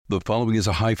The following is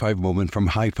a high-five moment from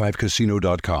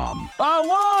highfivecasino.com. I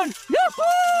won!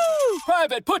 Yahoo!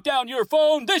 Private, put down your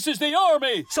phone. This is the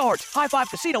Army. Sarge, High Five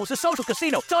Casino is a social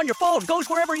casino. It's on your phone. Goes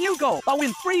wherever you go. I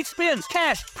win free spins,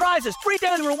 cash, prizes, free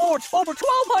daily rewards, over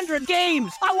 1,200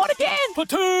 games. I won again.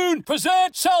 Platoon,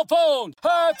 present cell phone.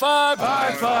 High Five.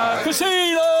 High Five.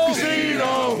 Casino.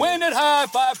 Casino. Win at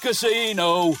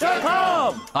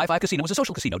highfivecasino.com. High Five Casino is a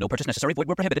social casino. No purchase necessary. Void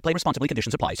where prohibited. Play responsibly.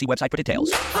 Conditions apply. See website for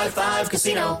details. High Five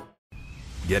Casino.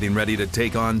 Getting ready to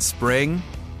take on spring?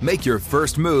 Make your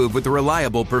first move with the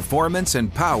reliable performance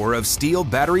and power of Steel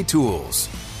battery tools.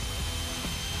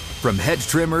 From hedge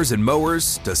trimmers and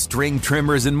mowers to string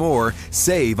trimmers and more,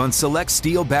 save on select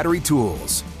Steel battery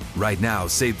tools. Right now,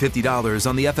 save $50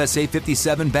 on the FSA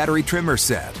 57 battery trimmer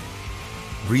set.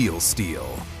 Real Steel.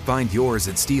 Find yours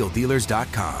at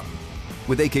SteelDealers.com.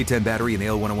 With AK-10 battery and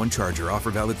AL101 charger,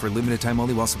 offer valid for limited time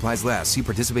only while supplies last. See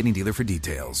participating dealer for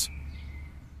details.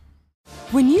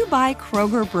 When you buy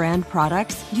Kroger brand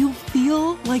products, you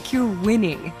feel like you're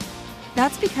winning.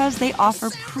 That's because they offer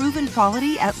proven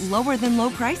quality at lower than low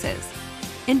prices.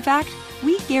 In fact,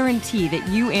 we guarantee that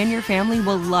you and your family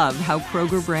will love how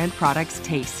Kroger brand products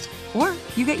taste, or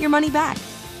you get your money back.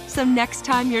 So next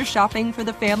time you're shopping for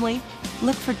the family,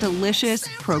 look for delicious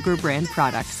Kroger brand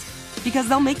products, because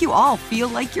they'll make you all feel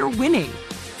like you're winning.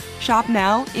 Shop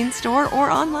now, in-store,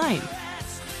 or online.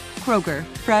 Kroger,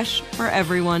 fresh for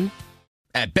everyone.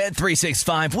 At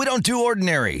Bet365, we don't do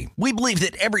ordinary. We believe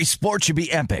that every sport should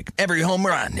be epic. Every home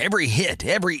run, every hit,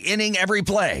 every inning, every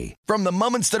play. From the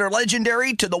moments that are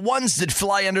legendary to the ones that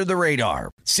fly under the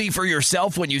radar. See for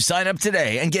yourself when you sign up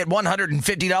today and get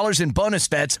 $150 in bonus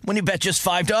bets when you bet just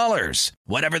 $5.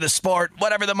 Whatever the sport,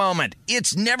 whatever the moment,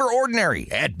 it's never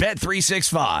ordinary at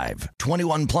Bet365.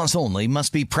 21 plus only.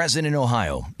 Must be present in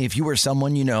Ohio. If you or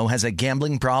someone you know has a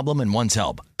gambling problem and wants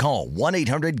help, call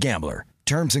 1-800-GAMBLER.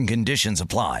 Terms and conditions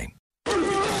apply.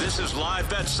 This is Live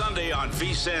Bet Sunday on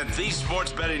VSiN, the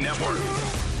Sports Betting Network.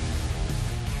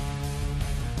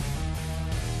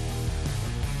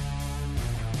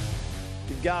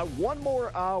 We've got one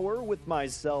more hour with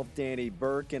myself, Danny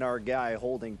Burke, and our guy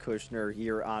Holden Kushner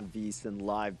here on VSiN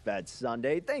Live Bet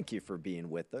Sunday. Thank you for being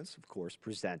with us, of course,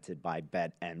 presented by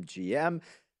BetMGM.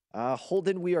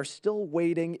 Holden, we are still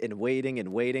waiting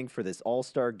for this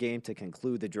All-Star game to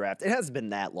conclude the draft. It hasn't been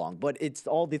that long, but it's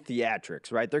all the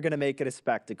theatrics, right? They're going to make it a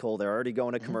spectacle. They're already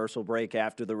going to commercial break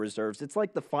after the reserves. It's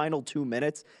like the final 2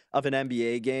 minutes of an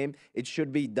NBA game. It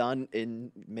should be done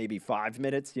in maybe 5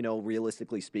 minutes,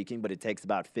 realistically speaking, but it takes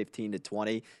about 15 to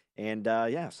 20. And,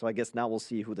 so I guess now we'll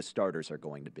see who the starters are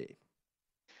going to be.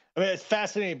 I mean, it's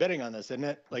fascinating betting on this, isn't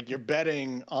it? Like you're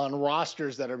betting on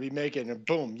rosters that are be making, and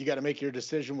boom, you got to make your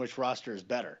decision which roster is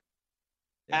better.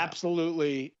 Yeah.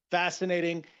 Absolutely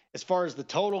fascinating. As far as the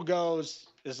total goes,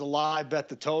 is a live bet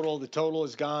the total. The total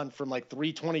has gone from like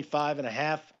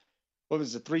 325.5. What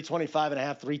was it?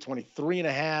 325.5,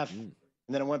 323.5. And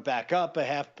then it went back up a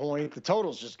half point. The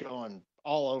total's just going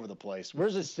all over the place.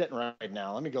 Where's it sitting right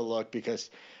now? Let me go look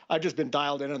because I've just been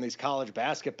dialed in on these college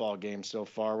basketball games so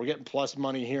far. We're getting plus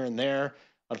money here and there.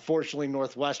 Unfortunately,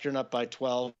 Northwestern up by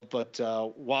 12, but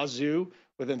Wazoo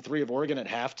within 3 of Oregon at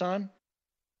halftime.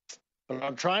 But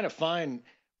I'm trying to find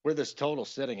where this total's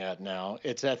sitting at now.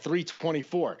 It's at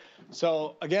 324.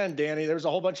 So again, Danny, there's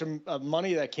a whole bunch of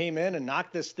money that came in and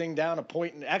knocked this thing down a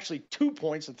point, and actually 2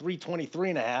 points at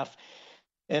 323.5.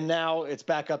 And now it's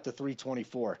back up to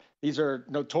 324. These are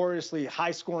notoriously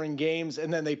high-scoring games.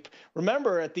 And then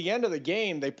remember, at the end of the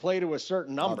game, they play to a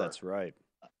certain number. Oh, that's right.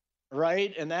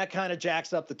 Right? And that kind of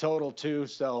jacks up the total, too.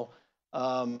 So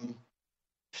good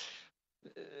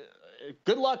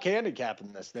luck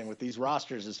handicapping this thing with these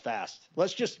rosters as fast.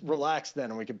 Let's just relax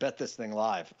then, and we can bet this thing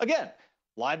live. Again,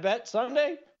 live bet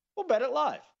Sunday, we'll bet it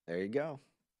live. There you go.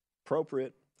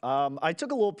 Appropriate. I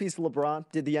took a little piece of LeBron,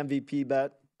 did the MVP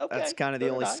bet. Okay. That's kind of the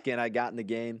only skin I got in the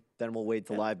game. Then we'll wait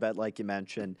to live bet, like you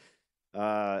mentioned.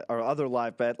 Our other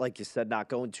live bet, like you said, not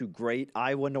going too great.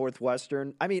 Iowa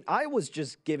Northwestern. I mean, I was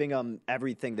just giving them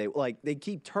everything they like. They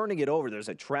keep turning it over. There's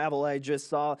a travel I just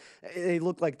saw. They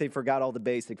look like they forgot all the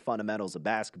basic fundamentals of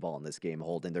basketball in this game,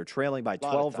 Holden. They're trailing by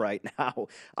 12 right now.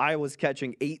 Iowa's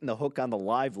catching 8 in the hook on the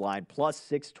live line, plus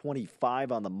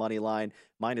 625 on the money line,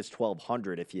 minus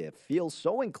 1,200 if you feel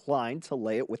so inclined to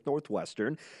lay it with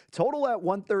Northwestern. Total at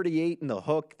 138 in the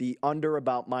hook, the under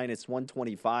about minus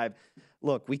 125.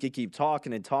 look, we could keep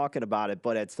talking and talking about it,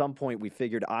 but at some point we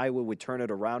figured Iowa would turn it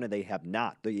around, and they have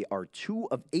not. They are 2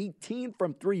 of 18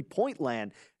 from three-point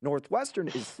land. Northwestern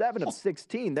is 7 of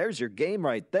 16. There's your game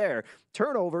right there.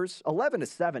 Turnovers,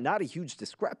 11-7. Not a huge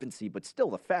discrepancy, but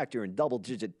still the fact you're in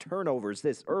double-digit turnovers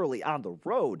this early on the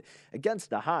road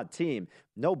against a hot team.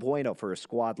 No bueno for a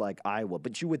squad like Iowa,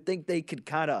 but you would think they could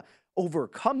kind of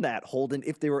overcome that, Holden,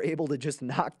 if they were able to just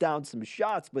knock down some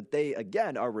shots, but they,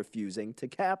 again, are refusing to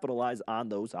capitalize on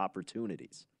those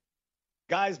opportunities.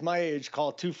 Guys my age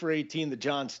call 2 for 18 the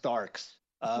John Starks.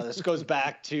 This goes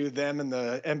back to them in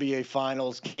the NBA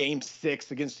Finals, Game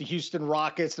 6 against the Houston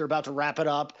Rockets. They're about to wrap it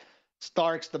up.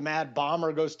 Starks, the Mad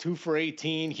Bomber, goes 2 for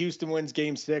 18. Houston wins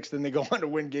Game 6, then they go on to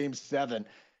win Game 7.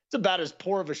 It's about as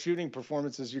poor of a shooting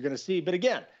performance as you're going to see. But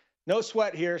again, no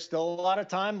sweat here. Still a lot of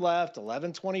time left.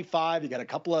 11:25. You got a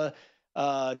couple of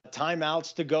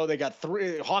timeouts to go. They got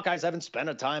 3. Hawkeyes haven't spent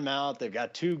a timeout. They've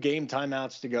got 2 game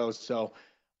timeouts to go. So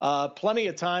plenty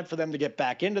of time for them to get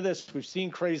back into this. We've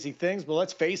seen crazy things, but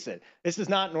let's face it. This is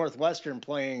not Northwestern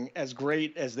playing as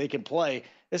great as they can play.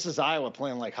 This is Iowa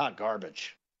playing like hot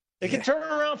garbage. They can turn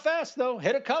around fast, though.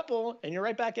 Hit a couple, and you're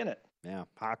right back in it. Yeah,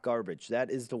 hot garbage. That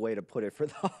is the way to put it for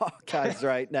the Hawkeyes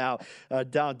right now.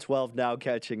 Down 12 now,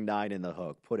 catching 9 in the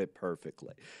hook. Put it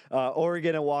perfectly.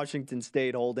 Oregon and Washington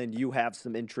State, Holden, you have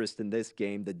some interest in this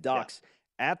game. The Ducks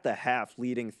at the half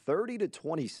leading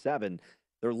 30-27.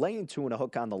 They're laying 2 in a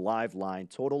hook on the live line.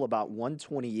 Total about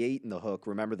 128 in the hook.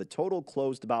 Remember, the total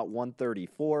closed about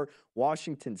 134.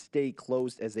 Washington State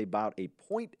closed as about a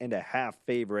 1.5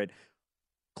 favorite.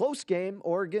 Close game.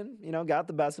 Oregon, got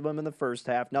the best of them in the first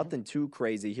half. Nothing too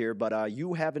crazy here, but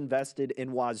you have invested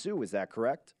in Wazoo. Is that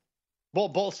correct? Well,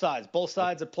 both sides. Both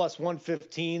sides at plus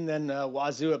 115, then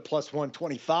Wazoo at plus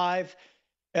 125.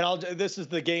 And this is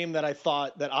the game that I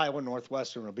thought that Iowa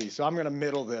Northwestern will be. So I'm going to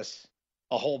middle this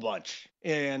a whole bunch.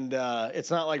 And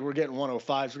it's not like we're getting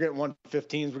 105s. We're getting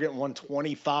 115s. We're getting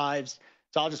 125s.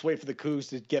 So I'll just wait for the Cougs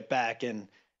to get back and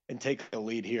take the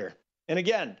lead here. And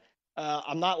again,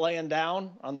 I'm not laying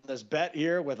down on this bet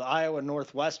here with Iowa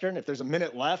Northwestern. If there's a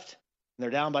minute left and they're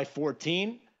down by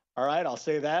 14, all right, I'll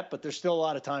say that. But there's still a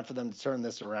lot of time for them to turn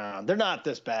this around. They're not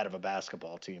this bad of a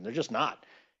basketball team. They're just not.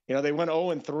 They went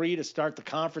 0-3 to start the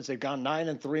conference. They've gone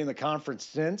 9-3 in the conference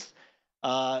since.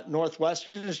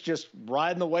 Northwestern is just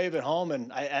riding the wave at home.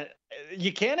 And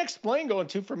you can't explain going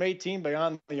 2 from 18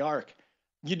 beyond the arc.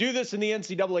 You do this in the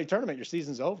NCAA tournament, your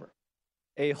season's over.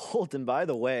 Hey, Holden, by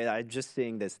the way, I'm just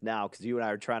seeing this now because you and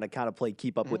I are trying to kind of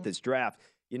keep up with this draft.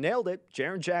 You nailed it.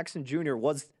 Jaren Jackson Jr.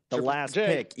 was the last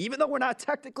pick, even though we're not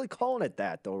technically calling it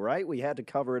that, though, right? We had to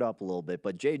cover it up a little bit.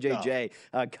 But JJJ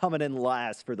coming in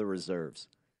last for the reserves.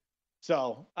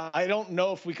 So I don't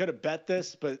know if we could have bet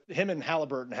this, but him and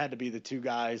Halliburton had to be the 2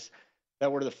 guys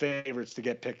that were the favorites to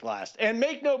get picked last. And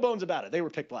make no bones about it, they were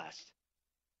picked last.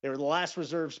 They were the last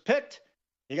reserves picked.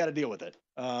 You got to deal with it.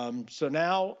 So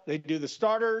now they do the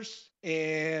starters,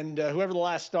 and whoever the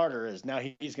last starter is, now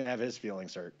he's going to have his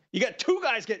feelings hurt. You got 2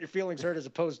 guys get your feelings hurt as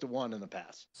opposed to 1 in the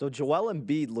past. So Joel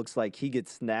Embiid looks like he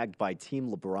gets snagged by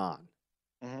Team LeBron.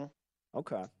 Mm-hmm.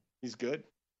 Okay. He's good.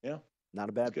 Yeah. Not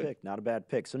a bad pick. Not a bad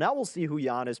pick. So now we'll see who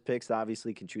Giannis picks.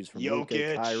 Obviously, can choose from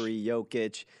Luka, Kyrie,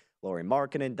 Jokic, Lauri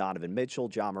Markkanen, Donovan Mitchell,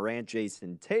 Ja Morant,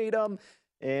 Jason Tatum.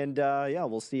 And,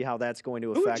 we'll see how that's going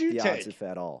to affect the odds, if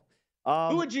at all.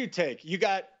 Who would you take? You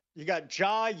got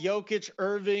Ja, Jokic,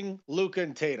 Irving, Luka,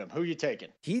 and Tatum. Who are you taking?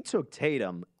 He took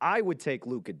Tatum. I would take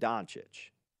Luka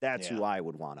Doncic. That's who I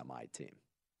would want on my team.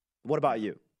 What about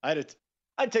you?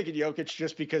 I'd take it Jokic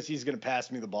just because he's going to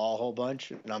pass me the ball a whole bunch,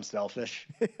 and I'm selfish.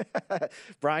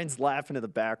 Brian's laughing in the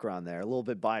background there. A little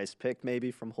bit biased pick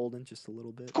maybe from Holden, just a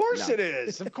little bit. Of course it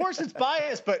is. Of course it's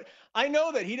biased, but I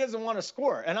know that he doesn't want to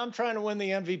score, and I'm trying to win the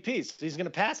MVP, so he's going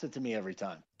to pass it to me every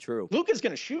time. True. Luka's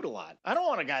going to shoot a lot. I don't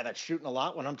want a guy that's shooting a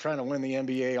lot when I'm trying to win the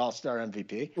NBA All-Star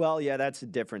MVP. Well, yeah, that's the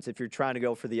difference. If you're trying to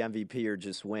go for the MVP or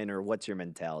just win, or what's your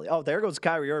mentality? Oh, there goes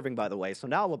Kyrie Irving, by the way. So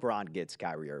now LeBron gets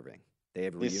Kyrie Irving. They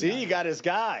have reunited. You see, you got his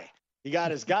guy. He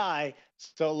got his guy.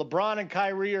 So LeBron and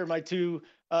Kyrie are my 2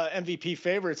 MVP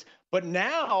favorites. But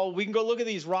now we can go look at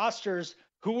these rosters.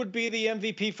 Who would be the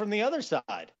MVP from the other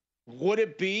side? Would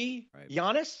it be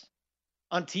Giannis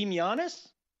on Team Giannis?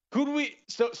 Who do we?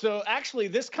 So actually,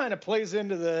 this kind of plays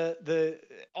into the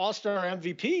All-Star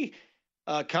MVP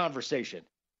conversation,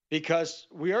 because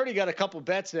we already got a couple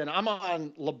bets in. I'm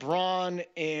on LeBron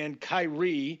and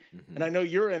Kyrie, and I know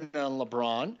you're in on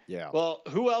LeBron. Yeah. Well,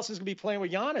 who else is going to be playing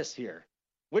with Giannis here?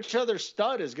 Which other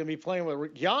stud is going to be playing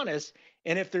with Giannis?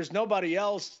 And if there's nobody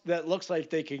else that looks like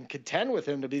they can contend with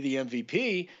him to be the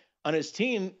MVP on his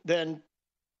team, then,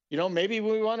 maybe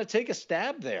we want to take a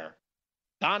stab there.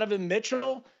 Donovan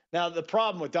Mitchell. Now, the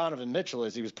problem with Donovan Mitchell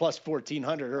is he was plus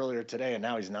 1,400 earlier today, and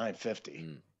now he's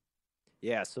 950.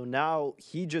 Yeah, so now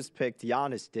he just picked,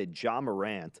 Giannis did, Ja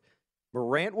Morant.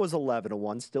 Morant was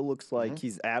 11-1, still looks like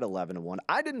he's at 11-1.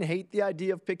 I didn't hate the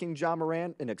idea of picking Ja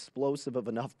Morant, an explosive of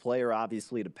enough player,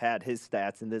 obviously, to pad his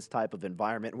stats in this type of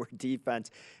environment where defense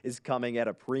is coming at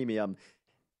a premium.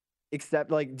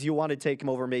 Except, like, do you want to take him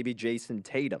over maybe Jason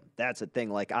Tatum? That's a thing,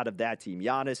 like, out of that team.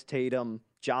 Giannis, Tatum,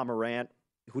 Ja Morant.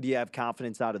 Who do you have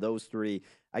confidence out of those three?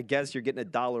 I guess you're getting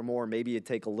 $1 more. Maybe you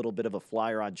take a little bit of a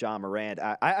flyer on Ja Morant.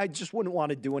 I just wouldn't want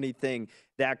to do anything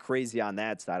that crazy on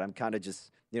that side. I'm kind of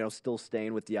just, still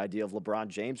staying with the idea of LeBron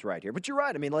James right here. But you're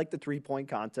right. I mean, like the three-point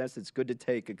contest, it's good to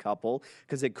take a couple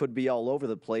because it could be all over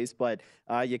the place. But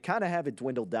you kind of have it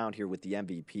dwindled down here with the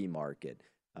MVP market.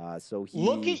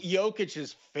 Look at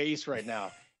Jokic's face right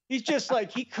now. He's just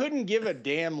like, he couldn't give a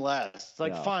damn less. It's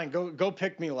like, fine, go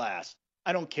pick me last.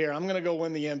 I don't care. I'm going to go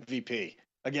win the MVP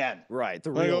again. Right.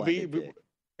 The real MVP.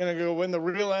 Going to go win the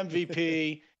real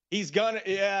MVP. He's going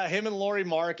to, him and Lauri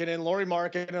Markkanen. Lauri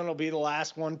Markkanen will be the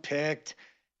last one picked.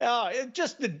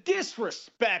 Just the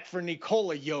disrespect for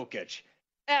Nikola Jokic.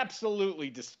 Absolutely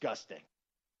disgusting.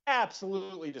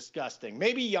 Absolutely disgusting.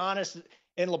 Maybe Giannis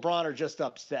and LeBron are just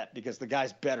upset because the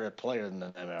guy's better player than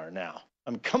they are now. I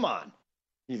mean, come on.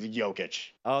 He's Jokic.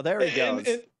 Oh, there he goes.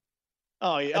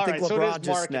 I think LeBron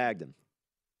just snagged him.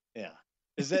 Yeah.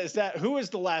 Is that who is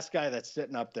the last guy that's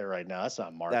sitting up there right now? That's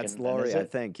not Mark. That's Lauri, I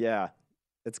think. Yeah.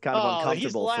 It's kind of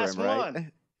uncomfortable for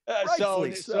him,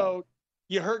 right? So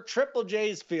you hurt Triple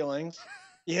J's feelings.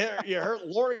 You hurt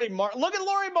Lauri Mark. Look at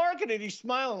Lauri Markkanen. He's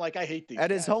smiling like, I hate these at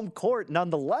guys. his home court,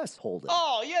 nonetheless, Holden.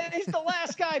 Oh, yeah, he's the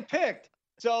last guy picked.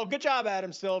 So good job,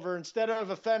 Adam Silver. Instead of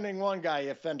offending one guy,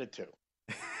 you offended two.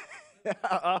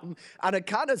 On a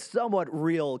kind of somewhat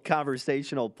real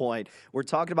conversational point, we're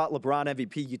talking about LeBron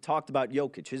MVP. You talked about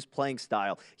Jokic, his playing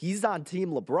style. He's on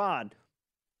Team LeBron.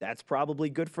 That's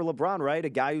probably good for LeBron, right? A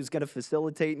guy who's going to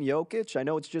facilitate in Jokic. I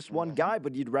know it's just one guy,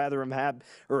 but you'd rather him have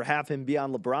him be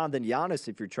on LeBron than Giannis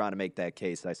if you're trying to make that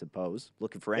case, I suppose.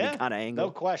 Looking for any kind of angle.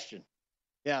 No question.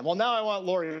 Yeah, well, now I want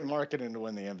Lauri Markkanen to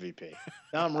win the MVP.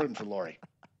 Now I'm rooting for Lauri.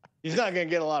 He's not going to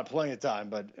get a lot of playing time,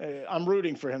 but I'm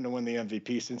rooting for him to win the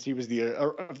MVP since he was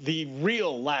the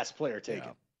real last player taken.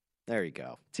 Yeah. There you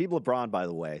go. Team LeBron, by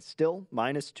the way, still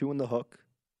 -2 in the hook,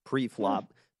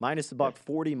 pre-flop. Minus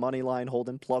 $140 money line,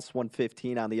 Holden, plus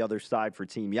 115 on the other side for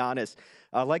Team Giannis.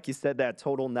 Like you said, that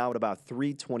total now at about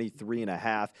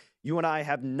 323.5. You and I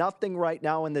have nothing right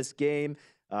now in this game.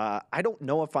 I don't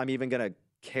know if I'm even going to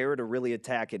care to really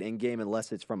attack it in-game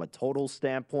unless it's from a total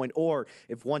standpoint, or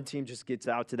if one team just gets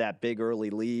out to that big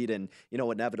early lead and,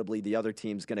 inevitably the other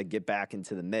team's going to get back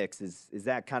into the mix. Is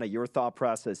that kind of your thought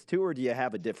process too, or do you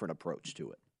have a different approach to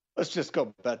it? Let's just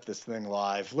go bet this thing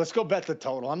live. Let's go bet the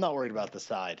total. I'm not worried about the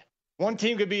side. One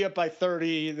team could be up by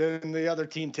 30, then the other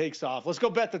team takes off. Let's go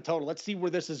bet the total. Let's see where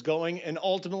this is going. And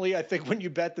ultimately, I think when you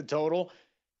bet the total,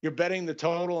 you're betting the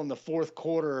total in the fourth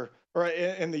quarter, or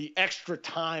in the extra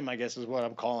time, I guess is what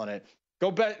I'm calling it.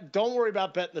 Go bet. Don't worry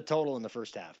about betting the total in the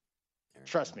first half.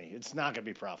 Trust me, it's not going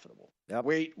to be profitable. Yep.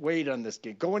 Wait on this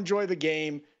game. Go enjoy the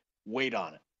game. Wait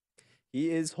on it. He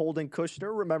is Holden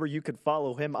Kushner. Remember, you can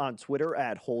follow him on Twitter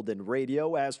at Holden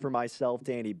Radio. As for myself,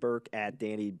 Danny Burke at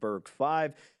Danny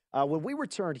Burke5. When we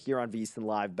return here on VSiN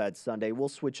Live Bet Sunday, we'll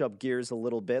switch up gears a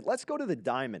little bit. Let's go to the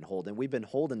diamond, Holden. We've been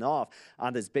holding off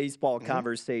on this baseball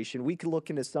conversation. We can look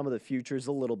into some of the futures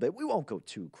a little bit. We won't go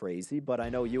too crazy, but I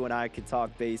know you and I could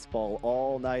talk baseball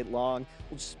all night long.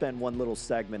 We'll just spend one little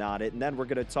segment on it, and then we're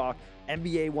going to talk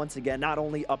NBA once again, not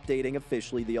only updating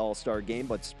officially the All-Star game,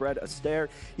 but Spread Astaire.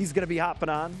 He's going to be hopping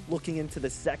on, looking into the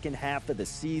second half of the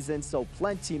season, so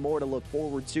plenty more to look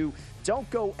forward to. Don't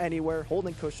go anywhere.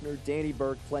 Holden Kushner, Danny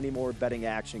Burke, plenty more betting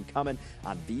action coming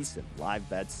on VSiN Live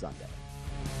Bet Sunday.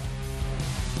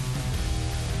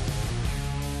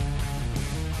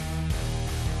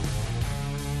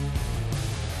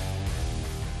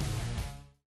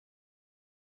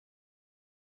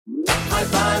 High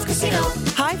Five Casino.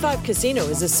 High Five Casino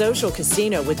is a social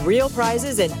casino with real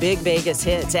prizes and big Vegas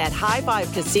hits at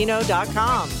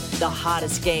highfivecasino.com. The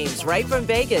hottest games right from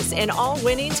Vegas, and all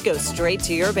winnings go straight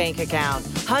to your bank account.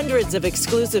 Hundreds of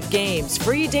exclusive games,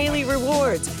 free daily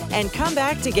rewards, and come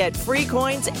back to get free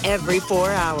coins every 4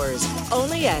 hours.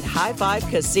 Only at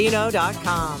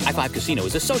highfivecasino.com. High Five Casino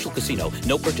is a social casino.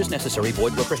 No purchase necessary.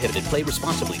 Void where prohibited. Play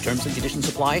responsibly. Terms and conditions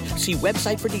apply. See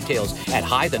website for details at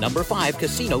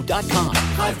high5casino.com.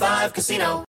 High Five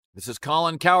Casino. This is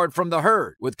Colin Cowherd from The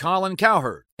Herd with Colin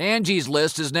Cowherd. Angie's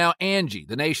List is now Angie,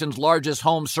 the nation's largest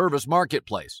home service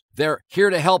marketplace. They're here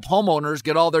to help homeowners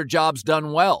get all their jobs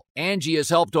done well. Angie has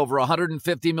helped over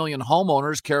 150 million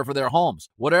homeowners care for their homes.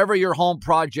 Whatever your home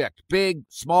project, big,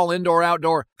 small, indoor,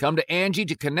 outdoor, come to Angie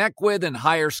to connect with and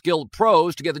hire skilled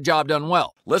pros to get the job done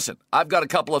well. Listen, I've got a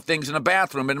couple of things in a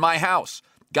bathroom in my house.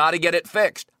 Got to get it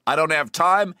fixed. I don't have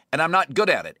time, and I'm not good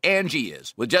at it. Angie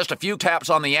is. With just a few taps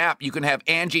on the app, you can have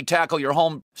Angie tackle your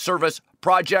home service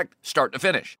project start to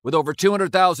finish. With over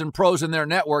 200,000 pros in their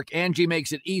network, Angie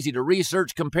makes it easy to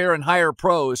research, compare, and hire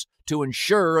pros to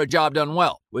ensure a job done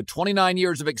well. With 29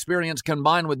 years of experience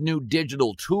combined with new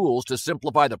digital tools to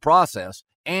simplify the process,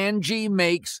 Angie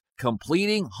makes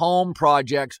completing home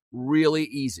projects really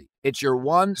easy. It's your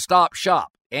one-stop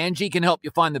shop. Angie can help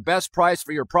you find the best price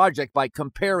for your project by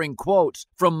comparing quotes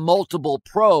from multiple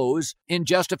pros in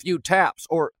just a few taps,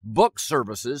 or book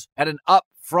services at an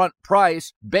upfront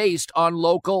price based on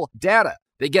local data.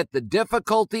 They get the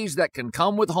difficulties that can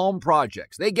come with home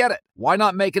projects. They get it. Why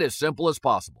not make it as simple as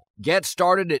possible? Get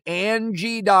started at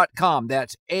Angie.com.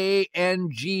 That's ANGI.com,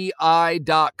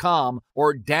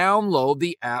 or download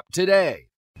the app today.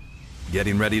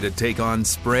 Getting ready to take on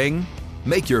spring?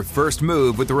 Make your first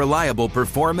move with the reliable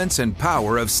performance and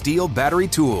power of Steel battery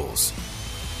tools.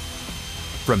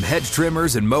 From hedge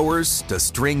trimmers and mowers to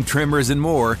string trimmers and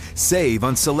more, save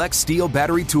on select Steel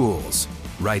battery tools.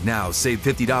 Right now, save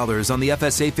 $50 on the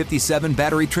FSA 57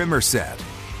 battery trimmer set.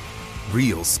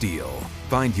 Real Steel.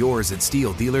 Find yours at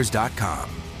SteelDealers.com.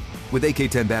 With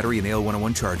AK-10 battery and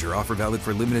AL101 charger, offer valid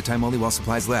for limited time only while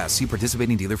supplies last. See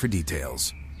participating dealer for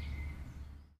details.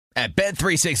 At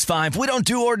Bet365, we don't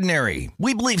do ordinary.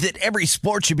 We believe that every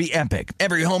sport should be epic.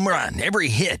 Every home run, every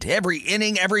hit, every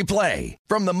inning, every play.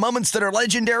 From the moments that are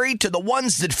legendary to the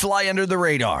ones that fly under the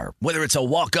radar. Whether it's a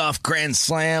walk-off grand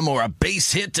slam or a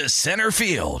base hit to center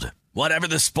field. Whatever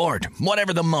the sport,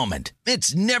 whatever the moment.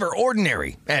 It's never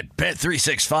ordinary at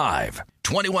Bet365.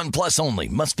 21 plus only.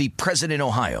 Must be present in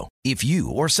Ohio. If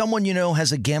you or someone you know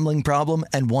has a gambling problem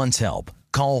and wants help,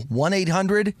 call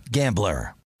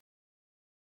 1-800-GAMBLER.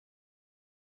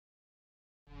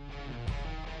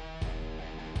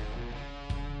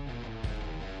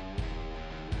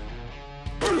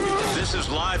 This is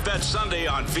Live Bet Sunday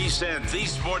on VSiN, the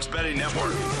Sports Betting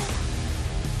Network.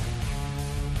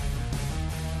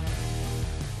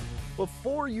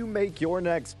 Before you make your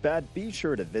next bet, be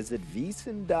sure to visit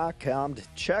VSiN.com to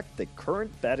check the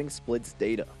current betting splits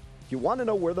data. If you want to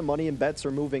know where the money and bets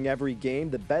are moving every game,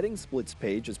 the betting splits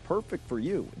page is perfect for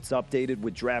you. It's updated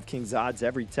with DraftKings odds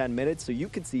every 10 minutes so you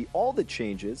can see all the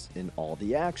changes in all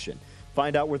the action.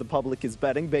 Find out where the public is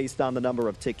betting based on the number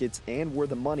of tickets and where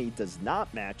the money does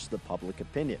not match the public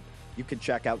opinion. You can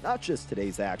check out not just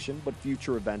today's action, but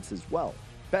future events as well.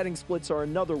 Betting splits are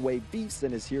another way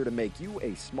VSiN is here to make you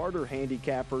a smarter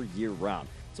handicapper year-round.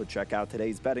 So check out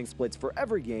today's betting splits for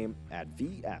every game at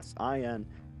VSIN.com.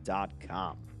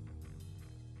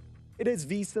 It is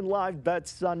VSiN Live Bet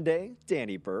Sunday.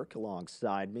 Danny Burke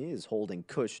alongside me is Holden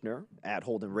Kushner at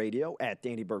Holden Radio, at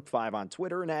Danny Burke 5 on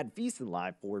Twitter, and at VSiN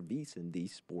Live for VSiN, the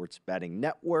Sports Betting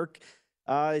Network.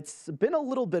 It's been a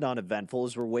little bit uneventful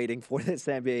as we're waiting for this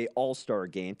NBA All-Star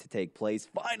game to take place.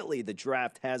 Finally, the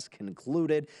draft has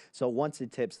concluded, so once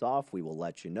it tips off, we will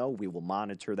let you know. We will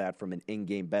monitor that from an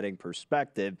in-game betting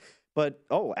perspective. But,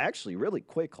 actually, really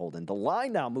quick, Holden. The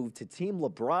line now moved to Team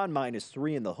LeBron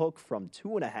 -3 in the hook from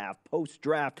 2.5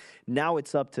 post-draft. Now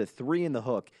it's up to 3 in the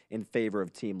hook in favor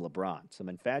of Team LeBron. Some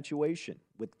infatuation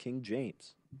with King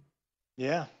James.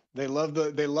 Yeah, they love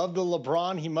the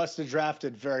LeBron. He must have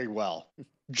drafted very well.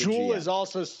 Jewel is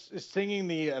also singing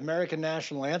the American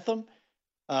National Anthem.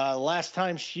 Last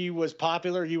time she was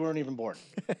popular, you weren't even born.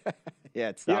 Yeah,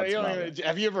 it sounds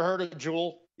have you ever heard of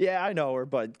Jewel? Yeah, I know her,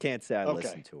 but can't say I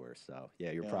listened to her. So,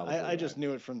 yeah, you're probably I just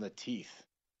knew it from the teeth.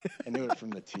 I knew it from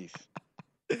the teeth.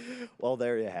 Well,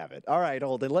 there you have it. All right,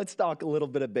 Holden, let's talk a little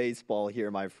bit of baseball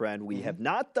here, my friend. We have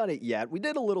not done it yet. We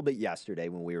did a little bit yesterday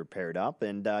when we were paired up,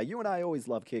 and you and I always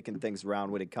love kicking things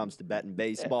around when it comes to betting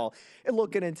baseball and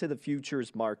looking into the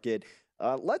futures market.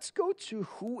 Let's go to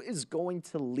who is going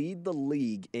to lead the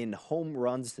league in home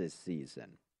runs this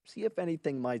season. See if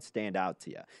anything might stand out to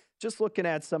you. Just looking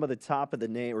at some of the top of the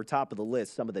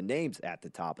list, some of the names at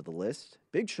the top of the list.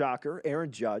 Big shocker,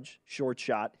 Aaron Judge, short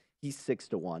shot, he's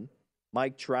 6-1.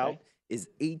 Mike Trout is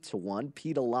 8-1.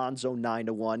 Pete Alonso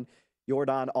 9-1.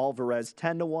 Yordan Alvarez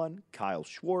 10-1. Kyle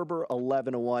Schwarber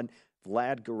 11-1.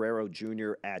 Vlad Guerrero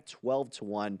Jr. at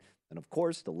 12-1. And of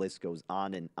course, the list goes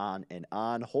on and on and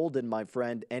on. Holden, my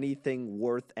friend, anything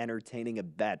worth entertaining a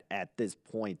bet at this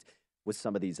point with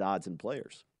some of these odds and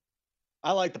players?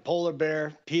 I like the polar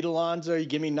bear. Pete Alonso, you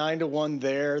give me 9-1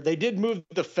 there. They did move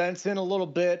the fence in a little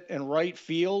bit in right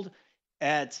field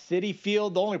at Citi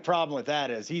Field. The only problem with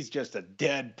that is he's just a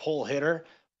dead pull hitter.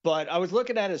 But I was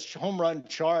looking at his home run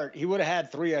chart. He would have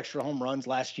had 3 extra home runs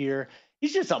last year.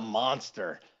 He's just a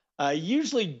monster.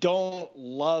 Usually don't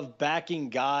love backing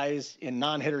guys in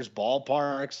non-hitters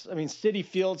ballparks. I mean, Citi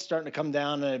Field's starting to come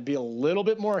down and be a little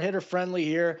bit more hitter-friendly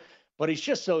here. But he's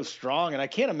just so strong, and I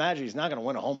can't imagine he's not going to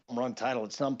win a home run title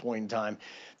at some point in time.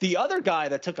 The other guy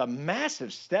that took a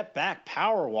massive step back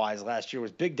power-wise last year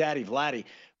was Big Daddy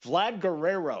Vlad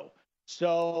Guerrero.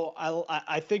 So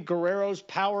I think Guerrero's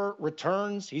power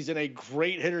returns. He's in a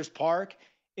great hitter's park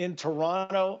in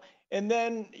Toronto. And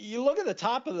then you look at the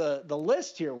top of the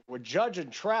list here with Judge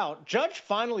and Trout. Judge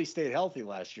finally stayed healthy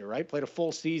last year, right? Played a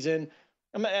full season.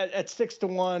 I'm at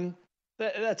 6-1.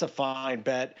 That's a fine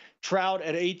bet. Trout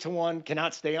at 8-1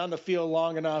 cannot stay on the field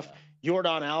long enough.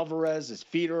 Yordan Alvarez, his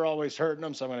feet are always hurting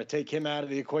him, so I'm going to take him out of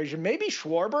the equation. Maybe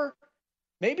Schwarber.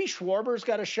 Maybe Schwarber's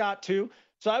got a shot too.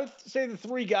 So I would say the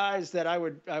 3 guys that I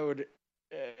would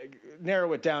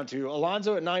narrow it down to: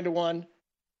 Alonso at 9-1,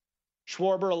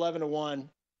 Schwarber 11-1,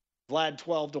 Vlad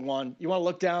 12-1. You want to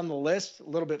look down the list a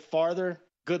little bit farther?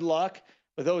 Good luck.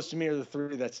 But those to me are the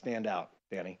 3 that stand out,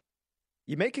 Danny.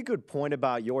 You make a good point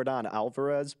about Yordan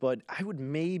Alvarez, but I would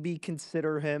maybe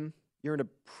consider him. You're in a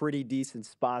pretty decent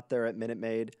spot there at Minute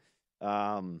Maid.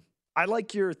 I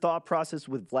like your thought process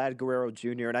with Vlad Guerrero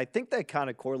Jr., and I think that kind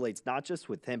of correlates not just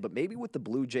with him, but maybe with the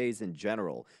Blue Jays in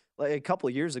general. Like a couple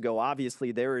of years ago,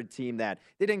 obviously, they were a team that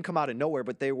they didn't come out of nowhere,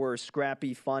 but they were a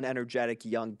scrappy, fun, energetic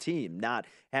young team, not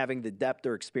having the depth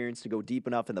or experience to go deep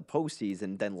enough in the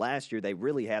postseason. Then last year, they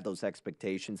really had those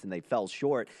expectations, and they fell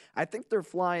short. I think they're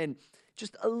flying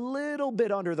just a little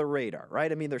bit under the radar,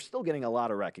 right? I mean, they're still getting a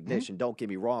lot of recognition, don't get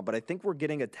me wrong, but I think we're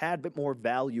getting a tad bit more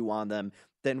value on them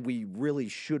than we really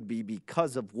should be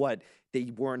because of what they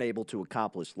weren't able to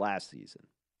accomplish last season.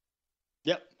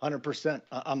 Yep, 100%.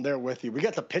 I'm there with you. We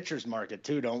got the pitchers market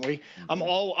too, don't we?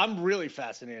 I'm really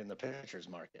fascinated in the pitchers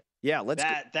market. Yeah,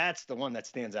 that's the one that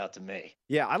stands out to me.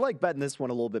 Yeah, I like betting this one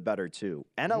a little bit better too.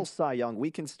 NL Cy Young, we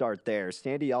can start there.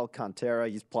 Sandy Alcantara,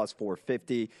 he's plus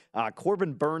 450.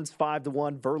 Corbin Burns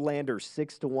 5-1. Verlander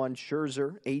 6-1.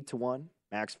 Scherzer 8-1.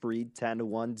 Max Fried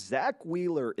 10-1. Zach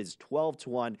Wheeler is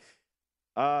 12-1.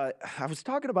 I was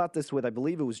talking about this with, I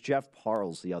believe it was Jeff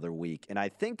Parles the other week, and I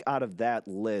think out of that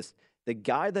list, the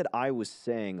guy that I was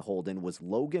saying, Holden, was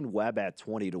Logan Webb at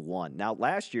 20-1. Now,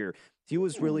 last year, he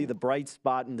was really the bright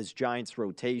spot in this Giants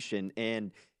rotation,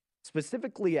 and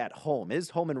specifically at home.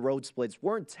 His home and road splits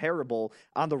weren't terrible.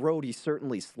 On the road, he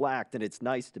certainly slacked, and it's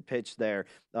nice to pitch there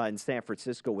in San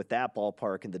Francisco with that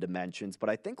ballpark and the dimensions.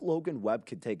 But I think Logan Webb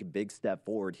could take a big step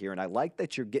forward here, and I like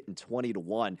that you're getting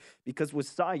 20-1 because with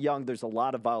Cy Young, there's a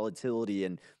lot of volatility,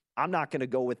 and I'm not going to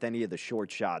go with any of the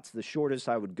short shots. The shortest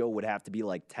I would go would have to be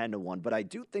like 10-1. But I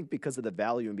do think because of the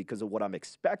value and because of what I'm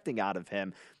expecting out of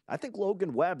him, I think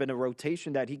Logan Webb in a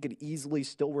rotation that he could easily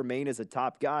still remain as a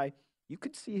top guy, you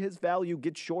could see his value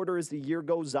get shorter as the year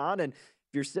goes on. And if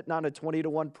you're sitting on a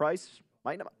 20-1 price,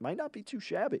 might not be too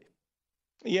shabby.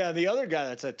 Yeah, the other guy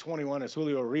that's at 21 is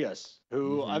Julio Urias,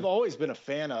 who I've always been a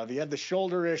fan of. He had the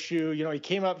shoulder issue. You know, he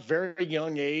came up very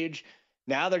young age.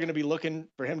 Now they're going to be looking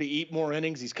for him to eat more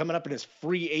innings. He's coming up in his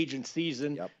free agent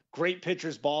season. Yep. Great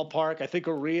pitcher's ballpark. I think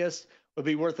Urias would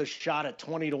be worth a shot at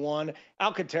 20-1.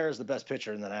 Alcantara is the best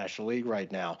pitcher in the National League right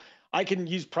now. I can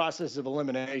use process of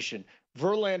elimination.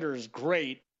 Verlander is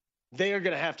great. They are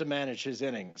going to have to manage his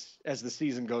innings as the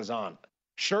season goes on.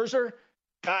 Scherzer,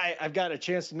 guy I've got a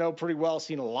chance to know pretty well,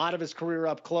 seen a lot of his career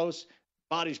up close.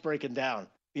 Body's breaking down.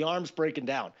 The arm's breaking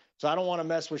down. So I don't want to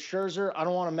mess with Scherzer. I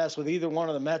don't want to mess with either one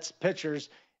of the Mets pitchers.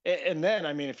 And then,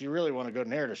 I mean, if you really want to go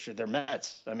narrative, they're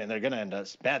Mets. I mean, they're going to end up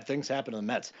bad things happen to the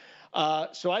Mets.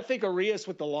 So I think Urias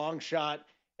with the long shot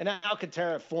and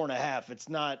Alcantara at 4.5.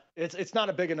 It's not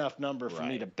a big enough number for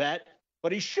me to bet,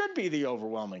 but he should be the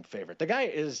overwhelming favorite. The guy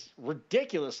is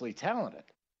ridiculously talented.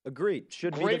 Agreed.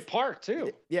 Should be great park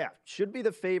too. Yeah, should be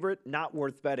the favorite, not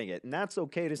worth betting it. And that's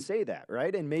okay to say that,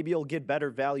 right? And maybe you'll get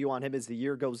better value on him as the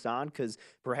year goes on because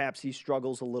perhaps he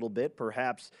struggles a little bit.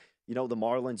 Perhaps, you know, the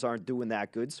Marlins aren't doing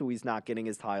that good, so he's not getting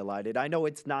as highlighted. I know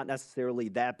it's not necessarily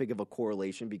that big of a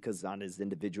correlation because on his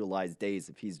individualized days,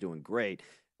 if he's doing great,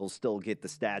 he'll still get the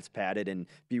stats padded and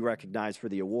be recognized for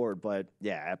the award. But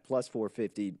yeah, at plus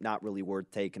 450, not really worth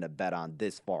taking a bet on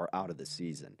this far out of the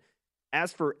season.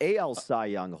 As for AL Cy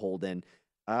Young, Holden,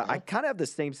 I kind of have the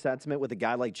same sentiment with a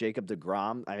guy like Jacob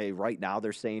deGrom. I mean, right now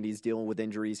they're saying he's dealing with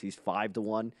injuries. He's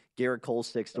 5-1. Garrett Cole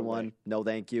 6-1. No,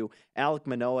 thank you. Alek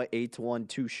Manoah 8-1,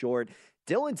 too short.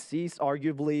 Dylan Cease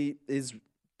arguably is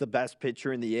the best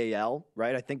pitcher in the AL,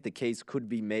 right? I think the case could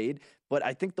be made, but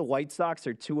I think the White Sox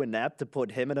are too inept to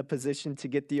put him in a position to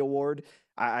get the award.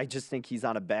 I just think he's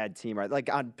on a bad team, right?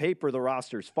 Like on paper, the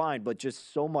roster's fine, but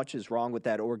just so much is wrong with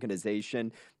that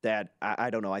organization that I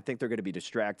don't know. I think they're going to be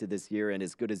distracted this year, and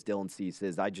as good as Dylan Cease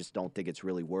is, I just don't think it's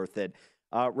really worth it.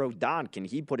 Rodon, can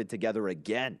he put it together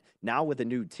again? Now with a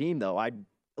new team, though, I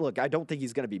don't think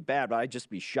he's going to be bad, but I'd just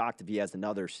be shocked if he has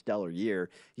another stellar year.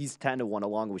 He's 10-1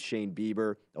 along with Shane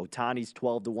Bieber. Ohtani's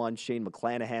 12-1. Shane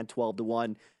McClanahan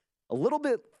 12-1. A little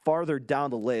bit farther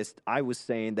down the list, I was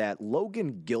saying that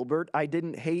Logan Gilbert I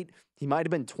didn't hate. He might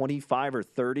have been 25 or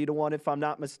 30-1 if I'm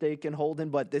not mistaken, Holden,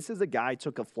 but this is a guy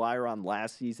took a flyer on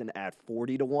last season at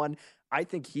 40-1. I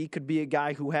think he could be a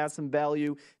guy who has some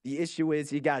value. The issue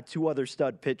is you got two other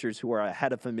stud pitchers who are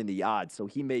ahead of him in the odds, so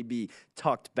he may be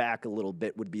tucked back a little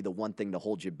bit would be the one thing to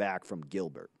hold you back from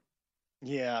Gilbert.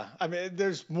 Yeah, I mean,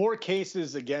 there's more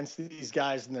cases against these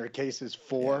guys than there are cases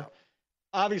for. Yeah.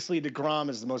 Obviously, DeGrom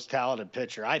is the most talented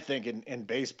pitcher, I think, in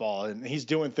baseball, and he's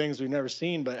doing things we've never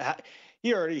seen, but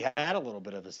he already had a little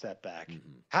bit of a setback. Mm-hmm.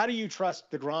 How do you trust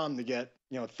DeGrom to get,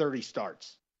 30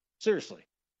 starts? Seriously.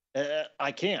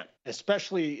 I can't,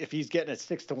 especially if he's getting at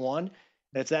 6-1 and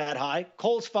it's that high.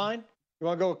 Cole's fine. You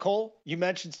want to go with Cole? You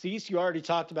mentioned Cease. You already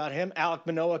talked about him. Alek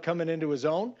Manoah coming into his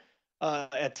own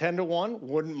at 10-1.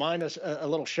 Wouldn't mind a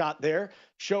little shot there.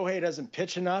 Shohei doesn't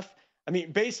pitch enough. I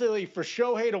mean, basically, for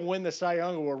Shohei to win the Cy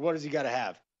Young Award, what does he got to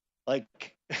have?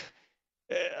 Like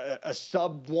a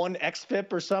sub-1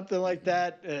 xFIP or something like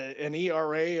that, an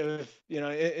ERA of,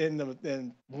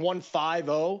 in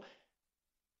 1.50.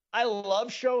 I love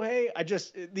Shohei.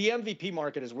 The MVP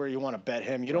market is where you want to bet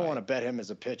him. You don't want to bet him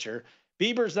as a pitcher.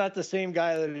 Bieber's not the same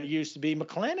guy that he used to be.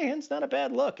 McClanahan's not a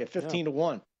bad look at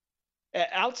 15-1.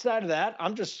 Outside of that,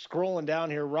 I'm just scrolling down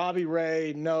here. Robbie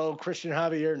Ray, no. Christian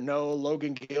Javier, no.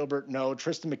 Logan Gilbert, no.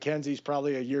 Tristan McKenzie's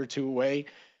probably a year or two away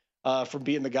from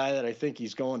being the guy that I think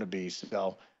he's going to be.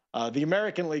 So the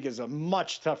American League is a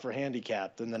much tougher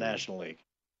handicap than the National League.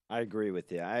 I agree with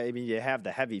you. I mean, you have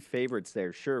the heavy favorites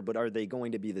there, sure, but are they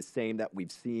going to be the same that we've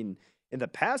seen in the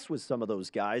past with some of those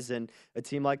guys? And a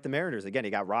team like the Mariners, again,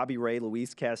 you got Robbie Ray,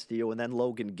 Luis Castillo, and then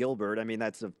Logan Gilbert. I mean,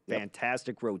 that's a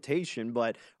fantastic rotation,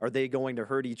 but are they going to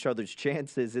hurt each other's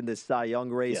chances in this Cy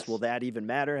Young race? Yes. Will that even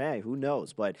matter? Hey, who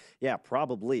knows? But yeah,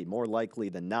 probably more likely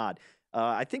than not.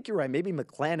 I think you're right. Maybe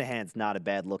McClanahan's not a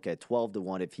bad look at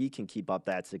 12-1 if he can keep up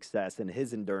that success and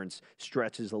his endurance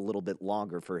stretches a little bit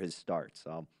longer for his start.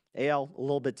 So AL, a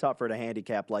little bit tougher to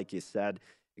handicap, like you said.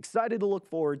 Excited to look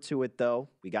forward to it, though.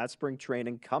 We got spring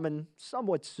training coming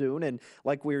somewhat soon, and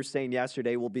like we were saying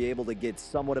yesterday, we'll be able to get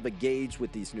somewhat of a gauge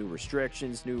with these new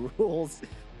restrictions, new rules.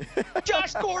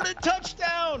 Josh Gordon,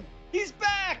 touchdown! He's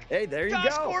back! Hey, there you go.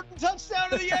 Josh Gordon, touchdown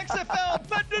to the XFL.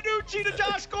 Bet DiNucci to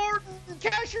Josh Gordon.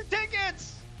 Cash your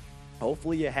tickets.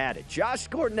 Hopefully you had it. Josh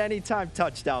Gordon, anytime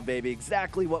touchdown, baby.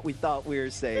 Exactly what we thought we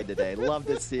were saying today. Love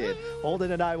to see it.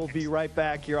 Holden and I will be right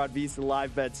back here on VSiN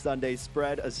Live Bet Sunday.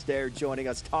 Spread Astaire joining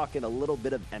us, talking a little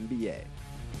bit of NBA.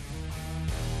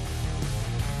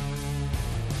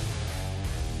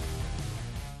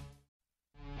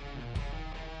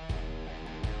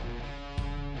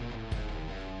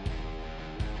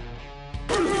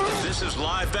 This is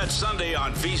Live Bet Sunday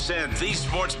on VSiN, the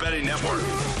Sports Betting Network.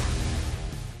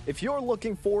 If you're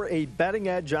looking for a betting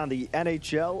edge on the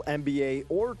NHL, NBA,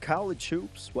 or college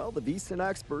hoops, well, the VSiN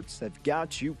experts have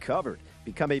got you covered.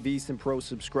 Become a VSiN Pro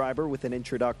subscriber with an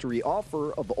introductory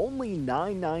offer of only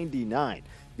 $9.99.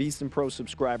 VSiN Pro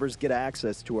subscribers get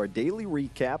access to our daily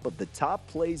recap of the top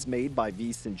plays made by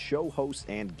VSiN show hosts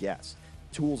and guests.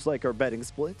 Tools like our betting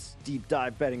splits, deep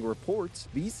dive betting reports,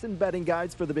 VSiN betting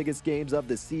guides for the biggest games of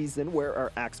the season, where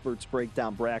our experts break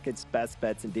down brackets, best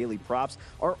bets, and daily props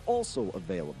are also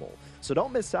available. So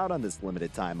don't miss out on this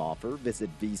limited time offer. Visit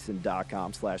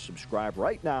VSiN.com/subscribe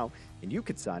right now, and you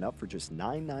could sign up for just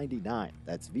 $9.99.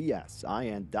 That's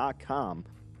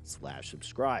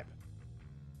VSIN.com/subscribe.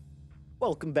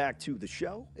 Welcome back to the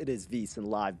show. It is VSiN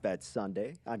Live Bet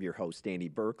Sunday. I'm your host, Danny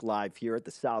Burke, live here at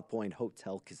the South Point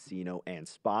Hotel, Casino, and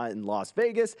Spa in Las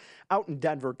Vegas. Out in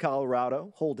Denver,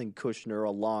 Colorado, Holden Kushner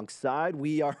alongside.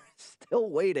 We are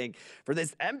still waiting for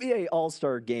this NBA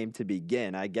All-Star game to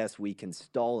begin. I guess we can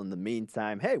stall in the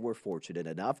meantime. Hey, we're fortunate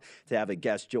enough to have a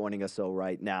guest joining us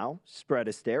right now, Spread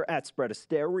Astaire, at Spread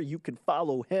Astaire, where you can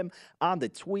follow him on the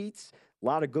tweets. A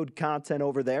lot of good content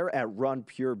over there at Run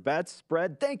Pure Bets.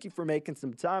 Spread, thank you for making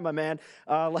some time, my man.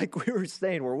 Like we were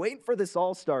saying, we're waiting for this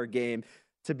All-Star game.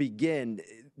 to begin.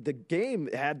 The game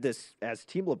had this as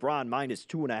Team LeBron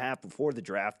 -2.5 before the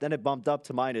draft. Then it bumped up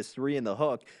to -3 in the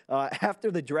hook.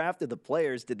 After the draft of the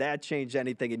players, did that change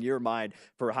anything in your mind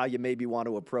for how you maybe want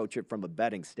to approach it from a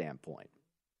betting standpoint?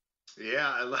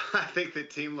 Yeah, I think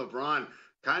that Team LeBron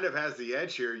kind of has the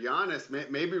edge here. Giannis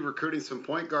may be recruiting some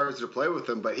point guards to play with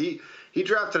him, but he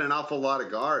drafted an awful lot of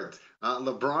guards.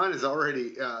 LeBron is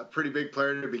already a pretty big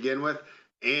player to begin with.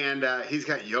 And he's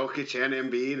got Jokic and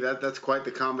Embiid. That's quite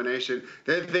the combination.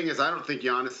 The other thing is, I don't think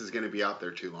Giannis is going to be out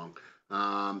there too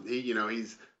long.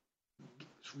 He's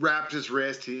wrapped his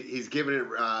wrist. He's given it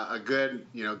a good,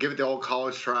 give it the old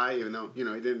college try, even though, he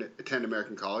didn't attend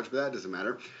American college, but that doesn't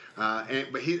matter. I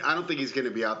don't think he's going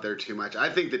to be out there too much. I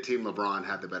think the Team LeBron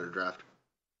had the better draft.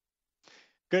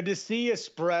 Good to see you,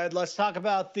 Spread. Let's talk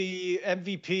about the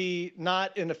MVP,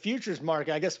 not in the futures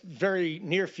market, I guess very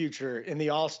near future in the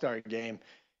All-Star game.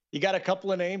 You got a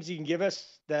couple of names you can give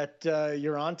us that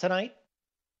you're on tonight?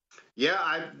 Yeah,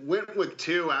 I went with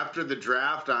two after the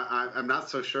draft. I'm not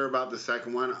so sure about the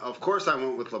second one. Of course, I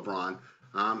went with LeBron.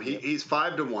 He's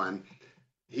 5-1.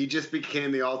 He just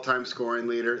became the all-time scoring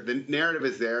leader. The narrative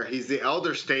is there. He's the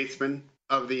elder statesman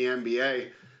of the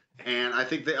NBA. And I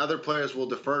think the other players will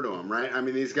defer to him, right? I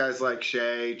mean, these guys like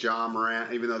Shea, John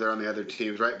Morant, even though they're on the other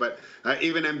teams, right? But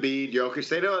even Embiid, Jokic,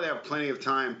 they know they have plenty of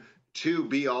time to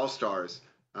be all-stars.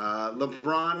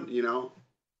 LeBron,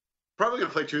 probably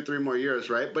going to play 2 or 3 more years,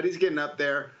 right? But he's getting up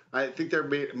there. I think there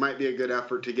might be a good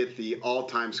effort to get the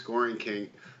all-time scoring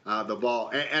king the ball.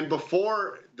 And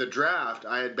before the draft,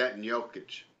 I had bet in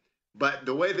Jokic. But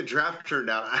the way the draft turned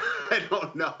out, I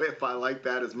don't know if I like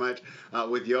that as much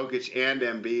with Jokic and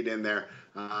Embiid in there.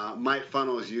 Might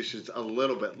funnel his usage a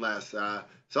little bit less.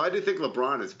 So I do think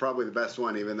LeBron is probably the best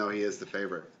one, even though he is the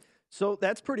favorite. So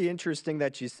that's pretty interesting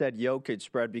that you said Jokic,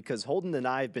 Spread, because Holden and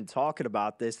I have been talking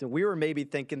about this, and we were maybe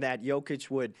thinking that Jokic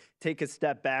would take a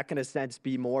step back, in a sense,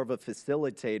 be more of a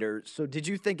facilitator. So did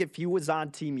you think if he was on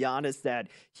Team Giannis that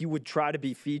he would try to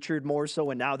be featured more so,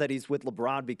 and now that he's with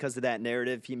LeBron because of that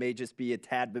narrative, he may just be a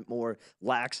tad bit more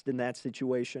laxed in that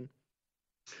situation?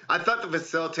 I thought the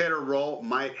facilitator role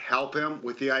might help him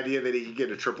with the idea that he could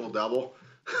get a triple-double.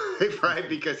 Right,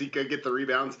 because he could get the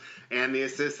rebounds and the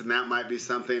assists, and that might be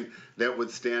something that would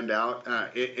stand out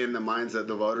in the minds of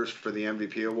the voters for the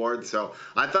MVP award. So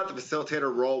I thought the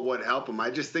facilitator role would help him. I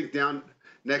just think down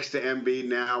next to Embiid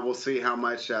now, we'll see how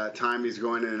much time he's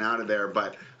going in and out of there,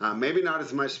 but maybe not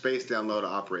as much space down low to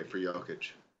operate for Jokic.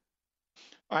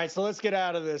 All right, so let's get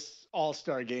out of this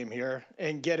all-star game here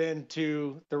and get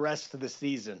into the rest of the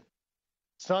season.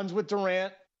 Suns with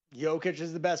Durant. Jokic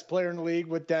is the best player in the league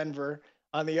with Denver.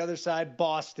 On the other side,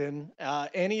 Boston.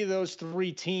 Any of those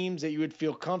 3 teams that you would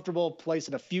feel comfortable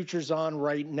placing a futures on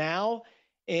right now?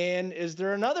 And is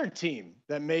there another team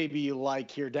that maybe you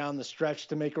like here down the stretch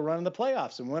to make a run in the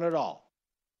playoffs and win it all?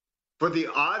 For the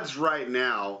odds right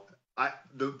now,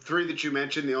 the 3 that you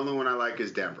mentioned, the only one I like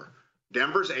is Denver.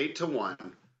 Denver's 8-1.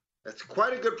 That's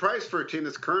quite a good price for a team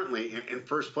that's currently in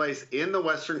first place in the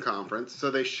Western Conference. So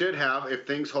they should have, if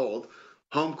things hold,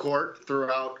 home court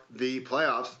throughout the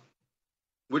playoffs.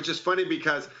 Which is funny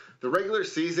because the regular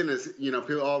season is,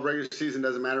 people, regular season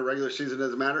doesn't matter, regular season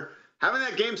doesn't matter. Having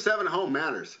that Game 7 home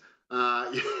matters.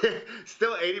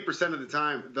 Still 80% of the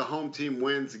time, the home team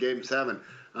wins Game 7.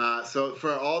 So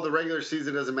for all the regular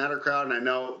season doesn't matter crowd, and I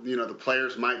know, the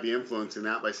players might be influencing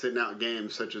that by sitting out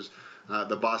games such as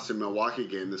the Boston-Milwaukee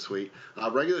game this week.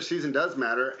 Regular season does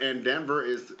matter, and Denver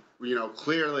is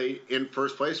clearly in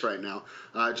first place right now.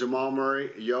 Jamal Murray,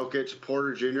 Jokic,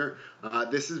 Porter Jr.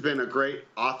 This has been a great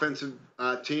offensive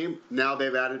team. Now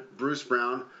they've added Bruce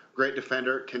Brown, great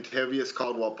defender, Kentavious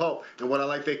Caldwell-Pope. And what I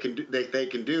like they can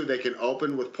do, they can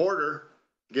open with Porter,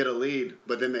 get a lead,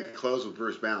 but then they can close with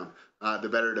Bruce Brown, the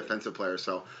better defensive player.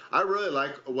 So I really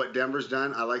like what Denver's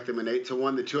done. I like them in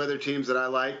 8-1. The 2 other teams that I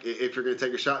like, if you're going to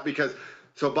take a shot, because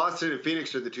Boston and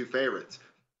Phoenix are the 2 favorites.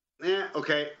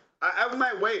 Okay. I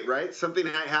might wait, right? Something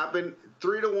might happen.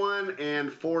 3-1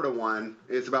 and 4-1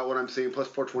 is about what I'm seeing, plus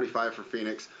 425 for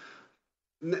Phoenix.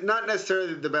 Not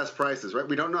necessarily the best prices, right?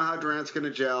 We don't know how Durant's going to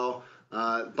gel.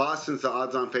 Boston's the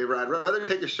odds-on favorite. I'd rather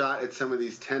take a shot at some of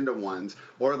these 10-1s,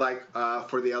 or like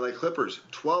for the LA Clippers,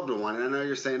 12-1. And I know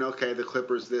you're saying, okay, the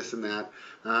Clippers this and that,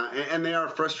 and they are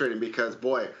frustrating because,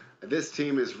 boy, this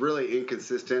team is really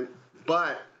inconsistent,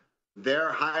 but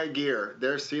their high gear,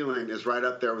 their ceiling is right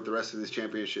up there with the rest of these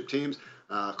championship teams.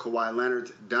 Kawhi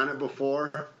Leonard's done it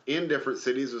before in different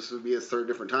cities. This would be his 3rd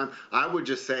different time. I would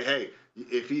just say, hey,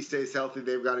 if he stays healthy,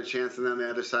 they've got a chance. And then on the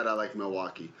other side, I like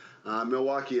Milwaukee.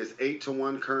 Milwaukee is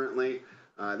 8-1 currently.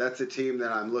 That's a team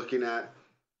that I'm looking at.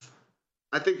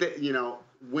 I think that,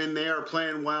 when they are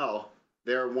playing well,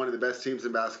 They're one of the best teams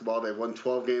in basketball. They've won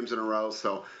 12 games in a row.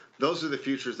 So those are the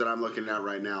futures that I'm looking at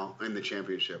right now in the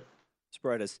championship.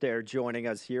 Spread Astaire joining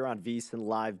us here on VSiN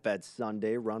Live Bet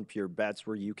Sunday. Run Pure Bets,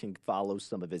 where you can follow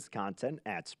some of his content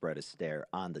at Spread Astaire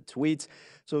on the tweets.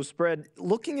 So, Spread,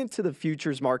 looking into the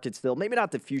futures market still, maybe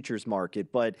not the futures market,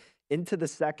 but into the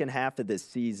second half of this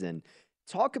season,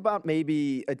 talk about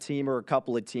maybe a team or a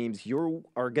couple of teams you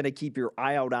are going to keep your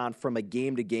eye out on from a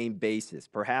game-to-game basis.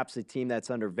 Perhaps a team that's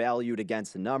undervalued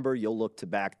against a number, you'll look to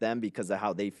back them because of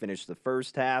how they finished the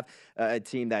first half. A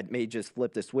team that may just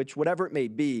flip the switch, whatever it may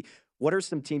be. What are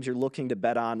some teams you're looking to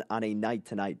bet on a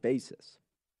night-to-night basis?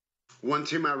 One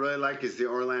team I really like is the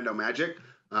Orlando Magic.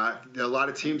 A lot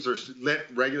of teams are let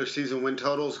regular season win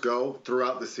totals go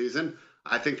throughout the season.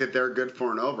 I think that they're good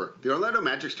for an over. The Orlando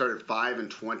Magic started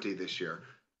 5-20 this year.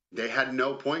 They had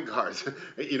no point guards.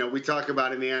 We talk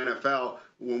about in the NFL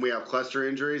when we have cluster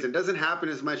injuries. It doesn't happen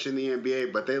as much in the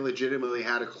NBA, but they legitimately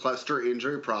had a cluster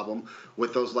injury problem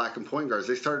with those lacking point guards.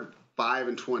 They started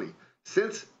 5-20.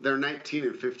 Since they're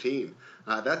 19-15,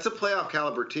 that's a playoff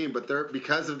caliber team, but they're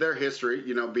because of their history,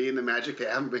 being the Magic, they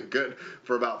haven't been good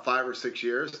for about 5 or 6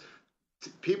 years.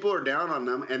 People are down on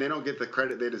them, and they don't get the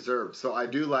credit they deserve. So I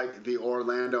do like the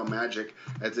Orlando Magic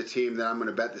as a team that I'm going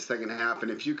to bet the second half.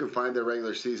 And if you can find their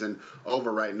regular season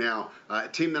over right now, a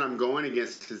team that I'm going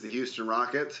against is the Houston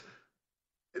Rockets.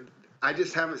 I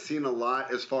just haven't seen a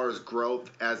lot as far as growth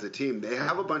as a team. They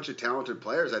have a bunch of talented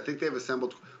players. I think they've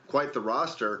assembled quite the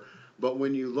roster. But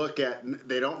when you look at,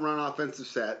 they don't run offensive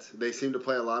sets. They seem to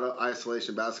play a lot of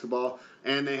isolation basketball,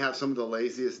 and they have some of the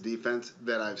laziest defense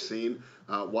that I've seen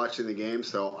watching the game.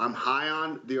 So I'm high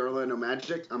on the Orlando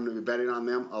Magic. I'm going to be betting on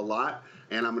them a lot,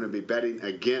 and I'm going to be betting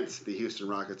against the Houston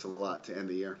Rockets a lot to end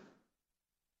the year.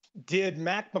 Did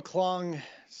Mac McClung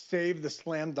save the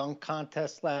slam dunk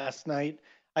contest last night?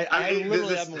 I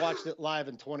literally haven't watched it live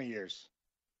in 20 years.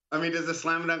 I mean, does the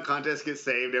slam dunk contest get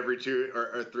saved every 2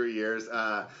 or 3 years?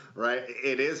 Right?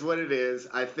 It is what it is.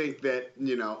 I think that,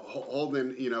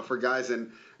 Holden, for guys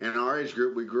in our age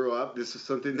group, we grew up. This is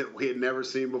something that we had never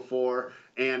seen before,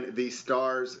 and the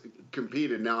stars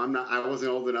competed. Now, I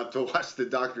wasn't old enough to watch the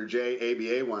Dr. J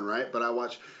ABA one, right? But I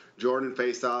watched Jordan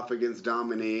face off against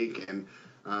Dominique, and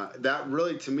that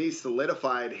really, to me,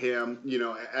 solidified him,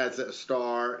 as a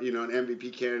star, an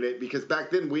MVP candidate, because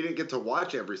back then we didn't get to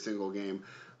watch every single game.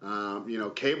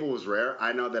 Cable was rare.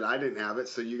 I know that I didn't have it,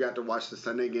 so you got to watch the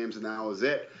Sunday games, and that was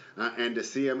it. And to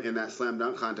see him in that slam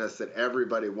dunk contest that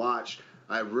everybody watched,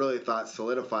 I really thought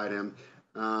solidified him.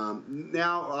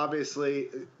 Now, obviously,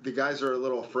 the guys are a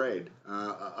little afraid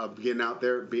of getting out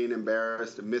there, being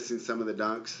embarrassed, missing some of the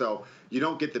dunks. So you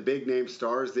don't get the big-name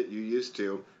stars that you used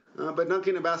to. But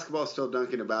dunking a basketball is still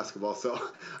dunking a basketball. So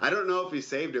I don't know if he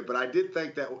saved it, but I did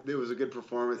think that it was a good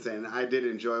performance, and I did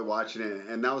enjoy watching it,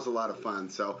 and that was a lot of fun.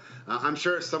 So I'm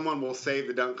sure someone will save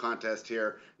the dunk contest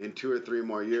here in 2 or 3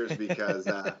 more years because,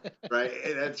 right,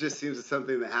 that just seems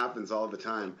something that happens all the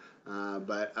time.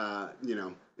 But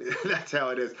that's how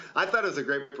it is. I thought it was a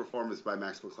great performance by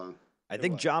Max McClung. I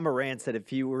think Ja Morant said if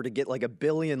he were to get like 1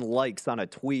 billion likes on a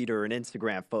tweet or an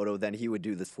Instagram photo, then he would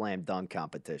do the slam dunk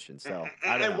competition. So,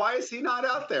 and why is he not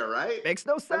out there, right? Makes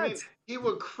no sense. I mean, he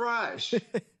would crush.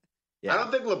 Yeah. I don't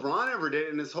think LeBron ever did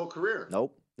it in his whole career.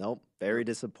 Nope. Very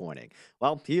disappointing.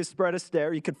 Well, he is Spread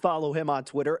Astaire. You can follow him on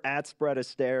Twitter at Spread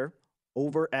Astaire.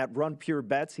 Over at Run Pure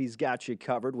Bets, he's got you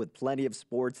covered with plenty of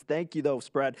sports. Thank you, though,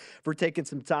 Spread, for taking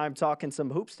some time talking some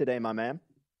hoops today, my man.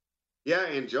 Yeah,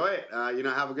 enjoy it.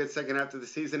 Have a good second half of the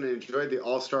season and enjoy the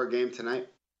All-Star game tonight.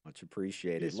 Much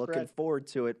appreciated. Looking forward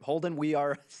to it. Holden, we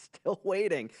are still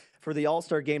waiting for the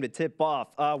All-Star game to tip off.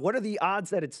 What are the odds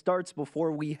that it starts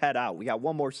before we head out? We got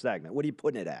one more segment. What are you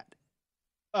putting it at?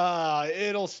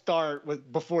 It'll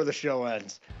start before the show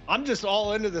ends. I'm just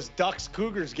all into this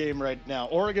Ducks-Cougars game right now.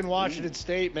 Oregon-Washington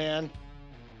State, man.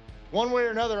 One way or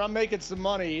another, I'm making some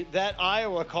money. That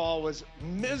Iowa call was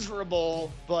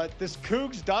miserable, but this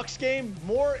Cougs-Ducks game,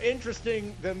 more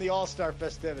interesting than the All-Star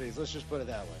festivities. Let's just put it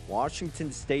that way.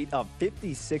 Washington State up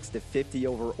 56-50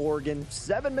 over Oregon.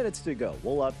 7 minutes to go.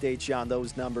 We'll update you on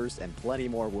those numbers and plenty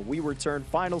more when we return.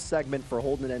 Final segment for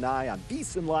Holden and I on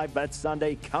VSiN Live Bet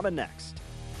Sunday coming next.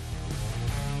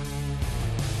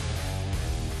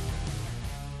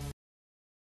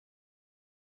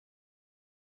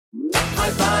 High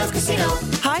Five Casino.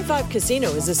 High Five Casino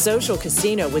is a social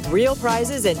casino with real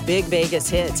prizes and big Vegas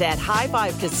hits at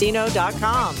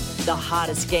highfivecasino.com. The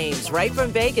hottest games right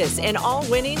from Vegas, and all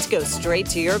winnings go straight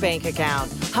to your bank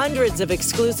account. Hundreds of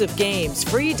exclusive games,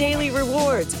 free daily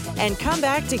rewards, and come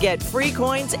back to get free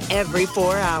coins every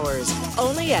 4 hours.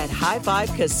 Only at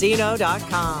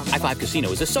highfivecasino.com. High Five Casino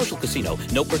is a social casino.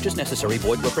 No purchase necessary.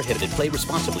 Void where prohibited. Play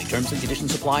responsibly. Terms and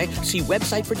conditions apply. See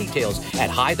website for details at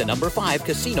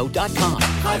high5casino.com.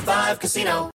 High Five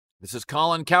Casino. This is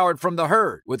Colin Cowherd from The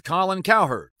Herd with Colin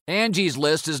Cowherd. Angie's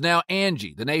List is now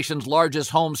Angie, the nation's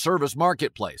largest home service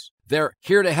marketplace. They're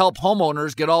here to help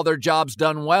homeowners get all their jobs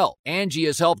done well. Angie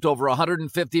has helped over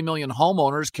 150 million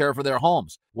homeowners care for their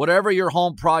homes. Whatever your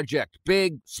home project,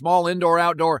 big, small, indoor,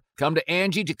 outdoor, come to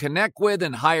Angie to connect with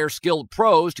and hire skilled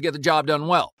pros to get the job done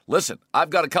well. Listen,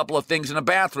 I've got a couple of things in a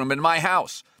bathroom in my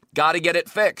house. Got to get it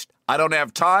fixed. I don't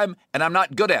have time, and I'm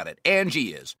not good at it.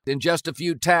 Angie is. In just a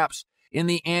few taps in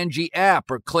the Angie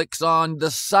app or clicks on the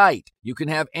site, you can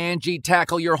have Angie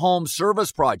tackle your home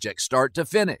service project start to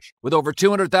finish. With over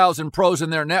 200,000 pros in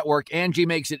their network, Angie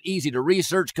makes it easy to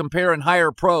research, compare, and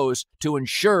hire pros to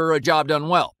ensure a job done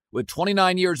well. With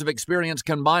 29 years of experience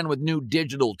combined with new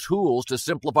digital tools to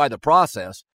simplify the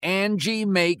process, Angie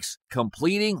makes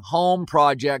completing home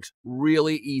projects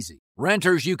really easy.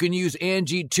 Renters, you can use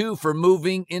Angie too for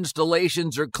moving,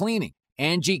 installations, or cleaning.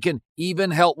 Angie can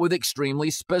even help with extremely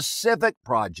specific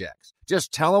projects.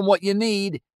 Just tell them what you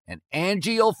need, and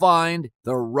Angie will find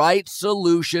the right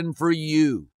solution for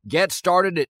you. Get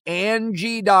started at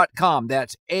Angie.com.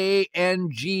 That's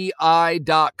ANGI.com,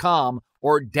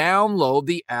 or download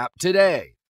the app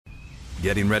today.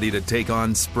 Getting ready to take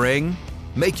on spring?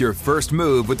 Make your first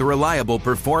move with the reliable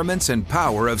performance and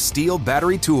power of Steel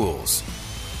battery tools.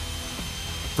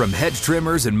 From hedge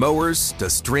trimmers and mowers to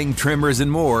string trimmers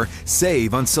and more,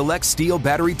 save on select Steel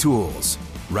battery tools.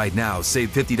 Right now, save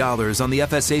 $50 on the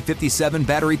FSA 57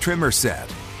 battery trimmer set.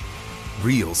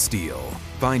 Real Steel.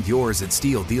 Find yours at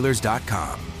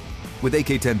SteelDealers.com. With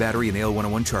AK-10 battery and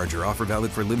AL101 charger, offer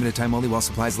valid for limited time only while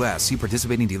supplies last. See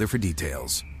participating dealer for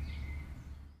details.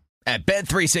 At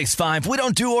Bet365, we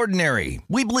don't do ordinary.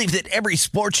 We believe that every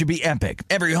sport should be epic.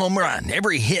 Every home run,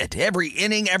 every hit, every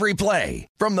inning, every play.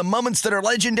 From the moments that are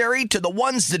legendary to the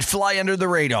ones that fly under the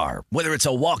radar. Whether it's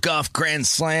a walk-off grand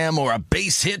slam or a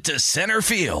base hit to center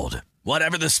field.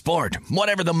 Whatever the sport,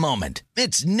 whatever the moment.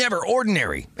 It's never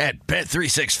ordinary at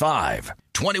Bet365.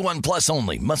 21 plus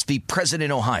only. Must be present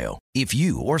in Ohio. If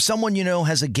you or someone you know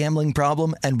has a gambling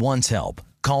problem and wants help,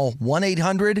 call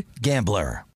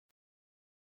 1-800-GAMBLER.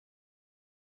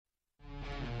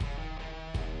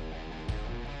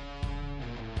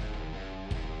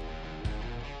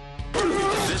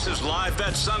 This is Live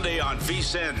Bet Sunday on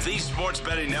VSiN, the Sports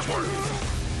Betting Network.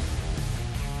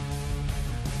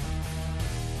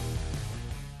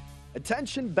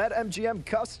 Attention BetMGM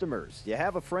customers. You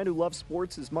have a friend who loves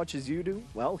sports as much as you do?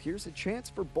 Well, here's a chance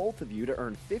for both of you to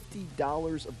earn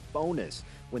 $50 of bonus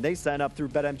when they sign up through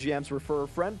BetMGM's Refer a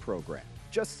Friend program.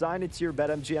 Just sign into your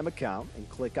BetMGM account and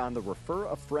click on the Refer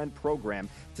a Friend program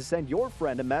to send your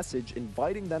friend a message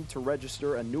inviting them to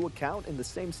register a new account in the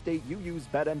same state you use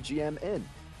BetMGM in.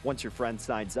 Once your friend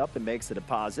signs up and makes a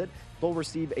deposit, they'll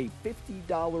receive a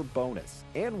 $50 bonus.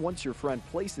 And once your friend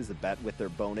places a bet with their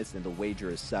bonus and the wager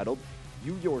is settled,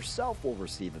 you yourself will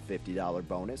receive a $50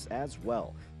 bonus as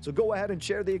well. So go ahead and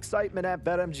share the excitement at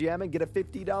BetMGM and get a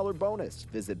 $50 bonus.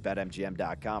 Visit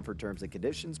BetMGM.com for terms and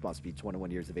conditions. Must be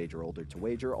 21 years of age or older to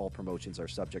wager. All promotions are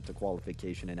subject to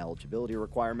qualification and eligibility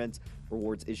requirements.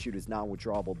 Rewards issued as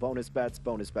non-withdrawable bonus bets.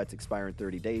 Bonus bets expire in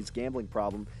 30 days. Gambling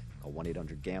problem? Call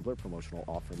 1-800-GAMBLER. Promotional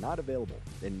offer not available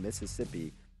in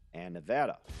Mississippi and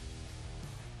Nevada.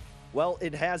 Well,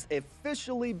 it has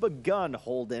officially begun,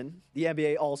 Holden. The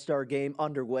NBA All-Star Game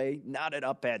underway, knotted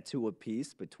up at 2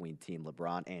 apiece between Team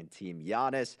LeBron and Team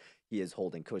Giannis. He is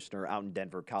Holden Kushner out in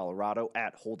Denver, Colorado,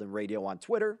 at Holden Radio on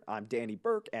Twitter. I'm Danny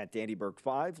Burke at Danny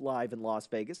Burke5, live in Las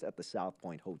Vegas at the South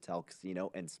Point Hotel,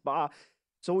 Casino, and Spa.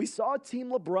 So we saw Team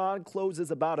LeBron close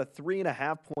as about a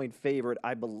 3.5-point favorite.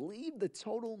 I believe the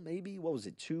total maybe, what was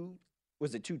it, 223.5,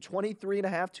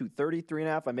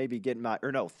 233.5? I may be getting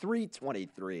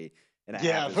 323.5.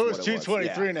 Yeah, if it was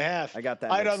 223.5, I got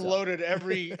that. I'd unloaded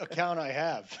every account I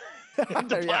have.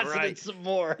 Deposited some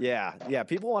more. Yeah.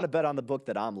 People want to bet on the book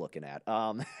that I'm looking at.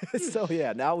 So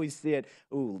now we see it.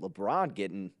 Ooh, LeBron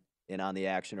getting in on the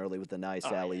action early with a nice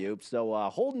alley-oop. So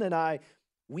Holden and I,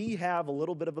 we have a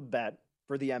little bit of a bet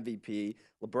for the MVP.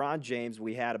 LeBron James,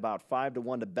 we had about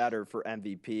 5-1 to better for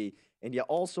MVP. And you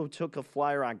also took a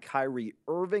flyer on Kyrie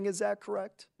Irving. Is that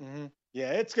correct? Mm-hmm.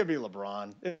 Yeah, it's going to be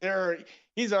LeBron.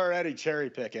 He's already cherry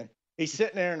picking. He's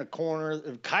sitting there in the corner.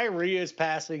 Kyrie is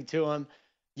passing to him.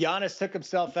 Giannis took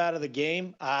himself out of the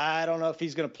game. I don't know if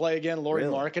he's going to play again. Lauri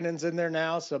Really? Markkanen's in there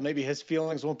now, so maybe his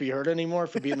feelings won't be hurt anymore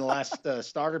for being the last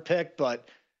starter pick. But,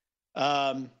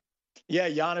 yeah,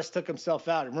 Giannis took himself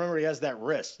out. Remember, he has that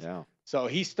wrist. Yeah. So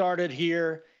he started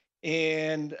here.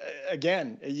 And,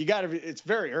 again, it's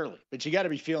very early, but you got to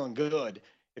be feeling good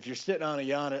if you're sitting on a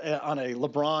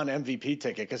LeBron MVP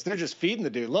ticket, because they're just feeding the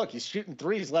dude. Look, he's shooting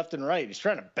threes left and right. He's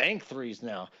trying to bank threes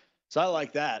now. So I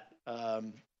like that.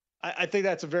 I think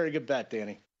that's a very good bet,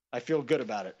 Danny. I feel good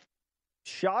about it.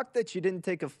 Shocked that you didn't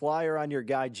take a flyer on your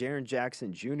guy, Jaren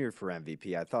Jackson Jr. for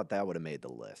MVP. I thought that would have made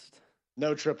the list.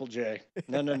 No Triple J.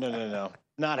 No.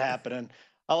 Not happening.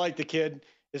 I like the kid.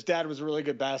 His dad was a really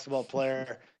good basketball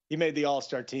player. He made the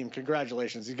All-Star team.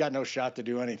 Congratulations. He's got no shot to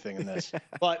do anything in this.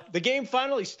 But the game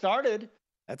finally started.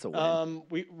 That's a win.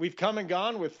 We've come and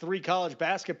gone with 3 college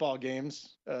basketball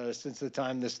games since the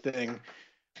time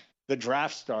the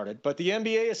draft started. But the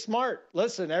NBA is smart.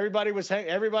 Listen,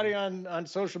 everybody on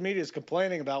social media is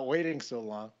complaining about waiting so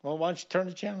long. Well, why don't you turn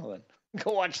the channel then?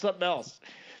 Go watch something else.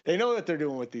 They know what they're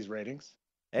doing with these ratings.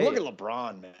 Hey. Look at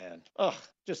LeBron, man. Ugh,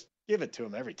 just give it to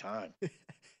him every time.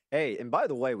 Hey, and by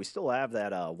the way, we still have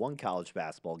that one college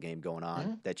basketball game going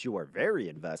on that you are very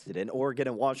invested in. Oregon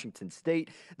and Washington State.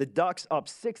 The Ducks up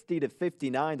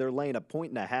 60-59. They're laying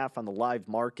 1.5 on the live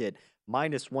market,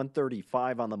 minus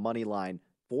 135 on the money line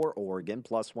for Oregon,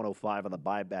 plus 105 on the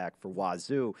buyback for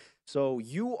Wazoo. So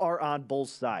you are on both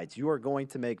sides. You are going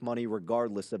to make money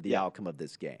regardless of the outcome of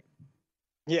this game.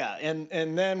 Yeah,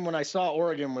 and then when I saw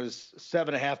Oregon was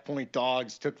 7.5-point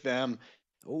dogs, took them.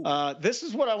 This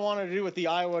is what I wanted to do with the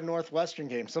Iowa Northwestern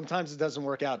game. Sometimes it doesn't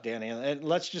work out, Danny. And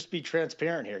let's just be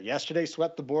transparent here. Yesterday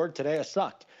swept the board. Today I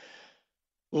sucked.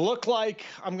 Look like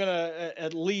I'm going to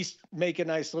at least make a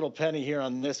nice little penny here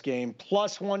on this game.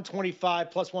 Plus 125,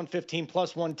 plus 115,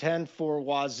 plus 110 for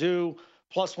Wazoo,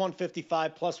 plus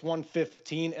 155, plus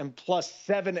 115, and plus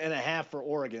 7.5 for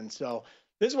Oregon. So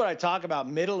this is what I talk about,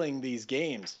 middling these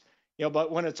games.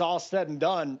 But when it's all said and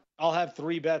done, I'll have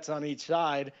 3 bets on each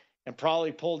side and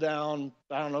probably pull down,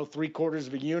 3/4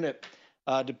 of a unit,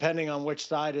 depending on which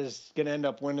side is going to end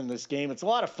up winning this game. It's a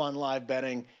lot of fun live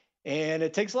betting, and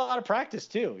it takes a lot of practice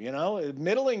too.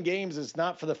 Middling games is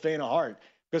not for the faint of heart,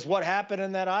 because what happened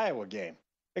in that Iowa game?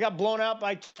 They got blown out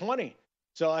by 20.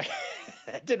 So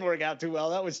that didn't work out too well.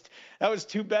 That was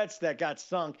 2 bets that got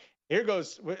sunk. Here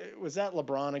goes, was that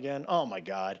LeBron again? Oh my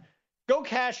God. Go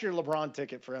cash your LeBron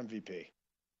ticket for MVP.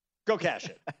 Go cash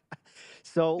it.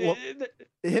 So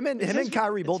him and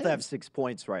Kyrie both have 6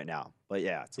 points right now. But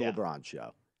yeah, it's a LeBron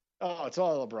show. Oh, it's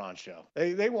all a LeBron show.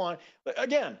 They won. But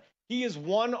again, he is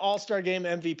 1 All-Star game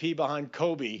MVP behind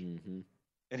Kobe. Mm-hmm.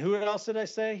 And who else did I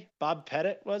say? Bob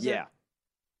Pettit, was it? Yeah.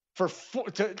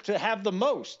 To have the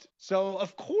most. So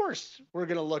of course we're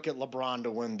going to look at LeBron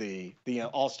to win the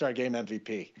All-Star game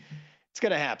MVP. It's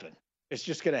going to happen. It's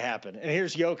just going to happen. And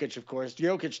here's Jokic, of course.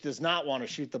 Jokic does not want to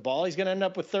shoot the ball. He's going to end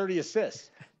up with 30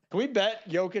 assists. Can we bet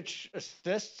Jokic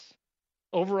assists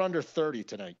over under 30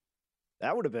 tonight?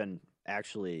 That would have been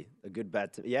actually a good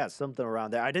bet. Something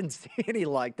around there. I didn't see any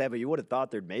like that, but you would have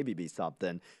thought there'd maybe be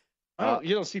something.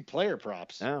 You don't see player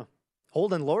props. Yeah.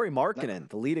 Holding Lauri Markkanen,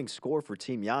 the leading scorer for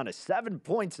Team Giannis, 7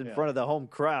 points in front of the home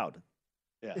crowd.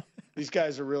 Yeah. These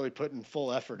guys are really putting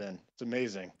full effort in. It's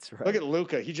amazing. That's right. Look at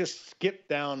Luka. He just skipped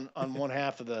down on one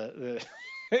half of the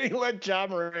he let Ja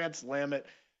Morant slam it.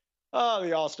 Oh,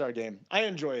 the All-Star game. I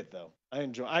enjoy it, though. I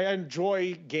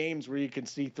enjoy games where you can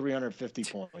see 350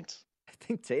 points. I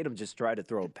think Tatum just tried to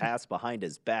throw a pass behind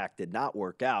his back. Did not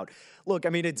work out. Look, I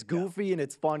mean, it's goofy and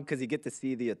it's fun because you get to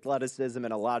see the athleticism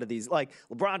and a lot of these. Like,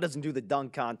 LeBron doesn't do the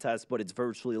dunk contest, but it's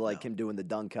virtually like him doing the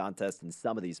dunk contest in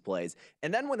some of these plays.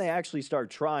 And then when they actually start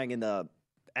trying in the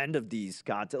end of these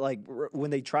contests, like when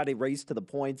they try to race to the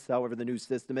points, however the new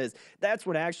system is, that's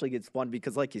when it actually gets fun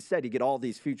because, like you said, you get all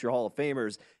these future Hall of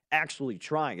Famers actually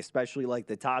trying, especially like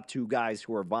the top 2 guys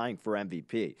who are vying for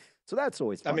MVP. So that's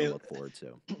always fun to look forward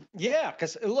to. Yeah,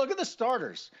 because look at the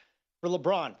starters for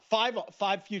LeBron.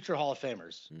 5 future Hall of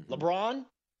Famers. Mm-hmm. LeBron,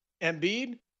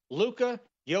 Embiid, Luka,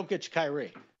 Jokic,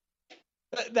 Kyrie.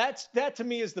 That to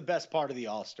me is the best part of the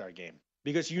All-Star game.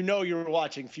 Because you're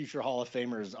watching future Hall of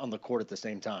Famers on the court at the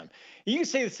same time. You can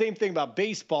say the same thing about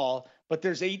baseball, but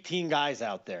there's 18 guys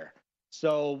out there.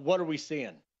 So what are we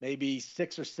seeing? Maybe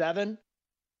 6 or 7?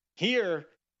 Here,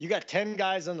 you got 10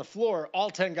 guys on the floor. All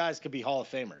 10 guys could be Hall of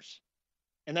Famers.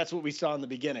 And that's what we saw in the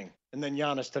beginning. And then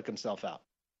Giannis took himself out.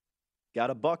 Got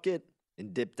a bucket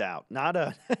and dipped out. Not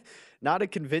a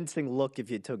convincing look if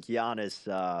you took Giannis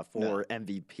for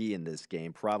MVP in this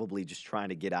game. Probably just trying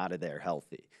to get out of there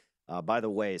healthy. By the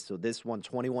way, so this one,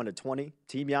 21-20,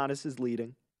 Team Giannis is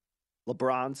leading.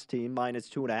 LeBron's team minus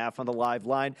 2.5 on the live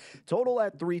line. Total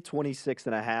at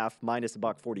 326.5, minus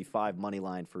 $1.45 money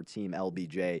line for Team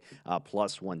LBJ,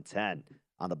 plus 110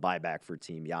 on the buyback for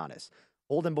Team Giannis.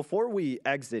 Holden, before we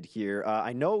exit here,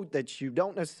 I know that you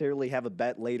don't necessarily have a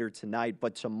bet later tonight,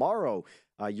 but tomorrow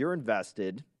you're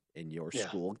invested in your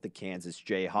school, the Kansas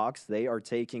Jayhawks. They are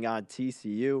taking on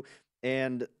TCU,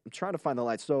 and I'm trying to find the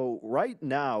line. So right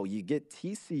now you get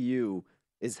TCU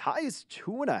as high as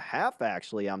 2.5,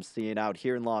 actually, I'm seeing out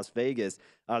here in Las Vegas.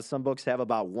 Some books have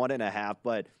about 1.5,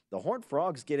 but the Horned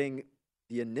Frogs getting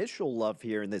the initial love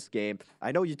here in this game.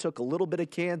 I know you took a little bit of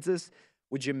Kansas.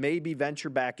 Would you maybe venture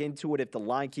back into it if the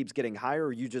line keeps getting higher, or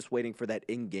are you just waiting for that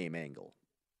in-game angle?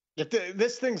 If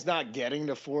this thing's not getting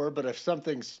to 4, but if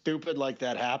something stupid like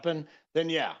that happened, then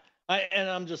yeah.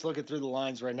 I'm just looking through the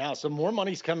lines right now. So more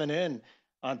money's coming in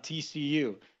on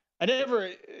TCU.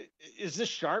 Is this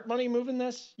sharp money moving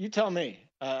this? You tell me.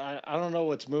 I don't know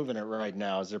what's moving it right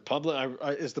now. Is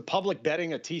the public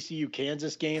betting a TCU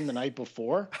Kansas game the night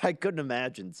before? I couldn't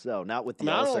imagine so. Not with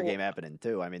the All-Star game happening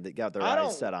too. I mean, they got their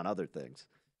eyes set on other things.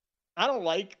 I don't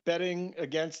like betting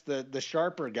against the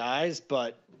sharper guys,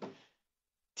 but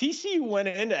TCU went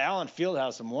into Allen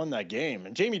Fieldhouse and won that game.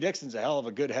 And Jamie Dixon's a hell of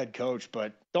a good head coach,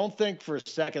 but don't think for a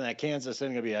second that Kansas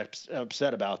isn't going to be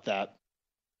upset about that.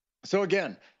 So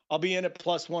again, I'll be in at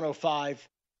plus 105,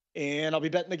 and I'll be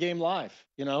betting the game live.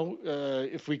 You know,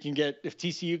 if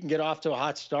TCU can get off to a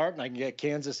hot start and I can get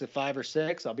Kansas at 5 or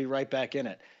 6, I'll be right back in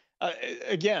it.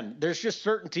 Again, there's just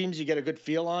certain teams you get a good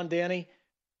feel on, Danny.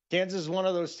 Kansas is one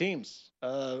of those teams.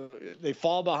 They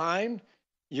fall behind.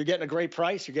 You're getting a great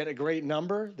price. You're getting a great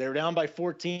number. They're down by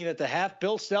 14 at the half.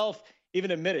 Bill Self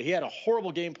even admitted he had a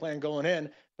horrible game plan going in,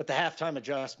 but the halftime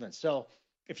adjustment. So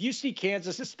if you see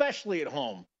Kansas, especially at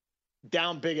home,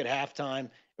 down big at halftime,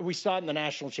 we saw it in the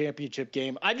national championship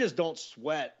game. I just don't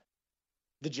sweat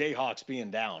the Jayhawks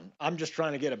being down. I'm just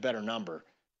trying to get a better number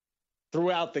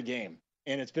throughout the game,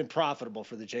 and it's been profitable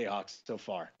for the Jayhawks so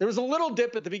far. There was a little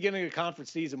dip at the beginning of the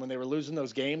conference season when they were losing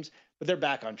those games, but they're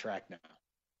back on track now.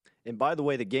 And by the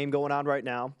way, the game going on right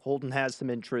now, Holden has some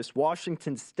interest.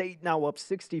 Washington State now up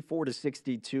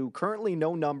 64-62. Currently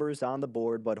no numbers on the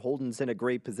board, but Holden's in a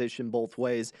great position both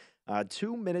ways.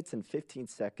 2 minutes and 15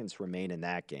 seconds remain in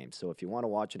that game. So if you want to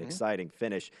watch an exciting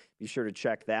finish, be sure to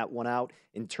check that one out.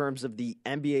 In terms of the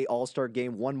NBA All-Star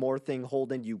Game, one more thing,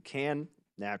 Holden, you can,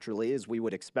 naturally, as we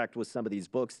would expect with some of these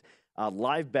books,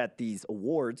 live bet these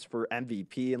awards for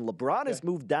MVP. And LeBron has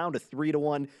moved down to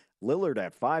 3-1. Lillard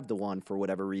at 5-1 for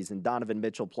whatever reason. Donovan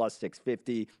Mitchell plus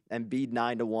 650. Embiid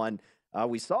 9-1.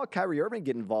 We saw Kyrie Irving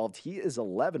get involved. He is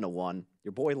 11-1.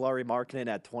 Your boy Lauri Markkanen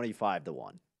at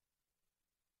 25-1.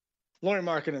 Lauri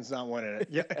Markkanen's not winning it.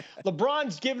 Yeah.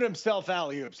 LeBron's giving himself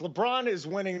alley-oops. LeBron is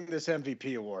winning this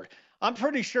MVP award. I'm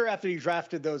pretty sure after he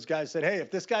drafted those guys, said, hey, if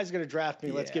this guy's going to draft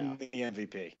me, let's give him the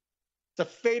MVP. It's a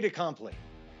fait accompli.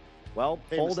 Well,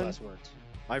 Famous Holden, last words.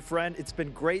 My friend, it's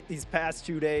been great these past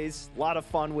 2 days. A lot of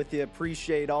fun with you.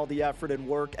 Appreciate all the effort and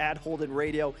work at Holden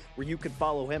Radio, where you can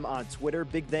follow him on Twitter.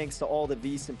 Big thanks to all the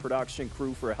VSiN production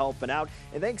crew for helping out.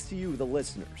 And thanks to you, the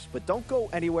listeners. But don't go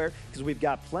anywhere, because we've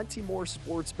got plenty more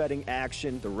sports betting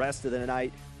action the rest of the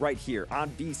night right here on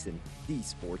VSiN, the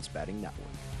Sports Betting Network.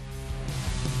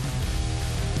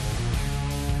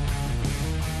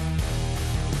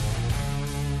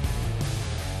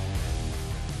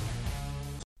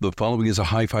 The following is a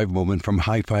high-five moment from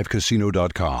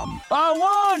highfivecasino.com. I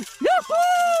won! Yahoo!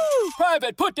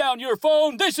 Private, put down your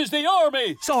phone. This is the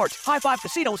Army. Sarge, High Five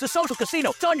Casino is a social casino.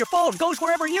 It's on your phone. Goes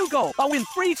wherever you go. I win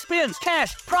free spins,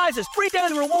 cash, prizes, free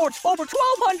daily rewards, over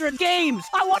 1,200 games.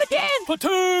 I won again.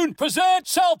 Platoon, present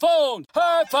cell phone.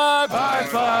 High Five. High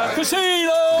Five.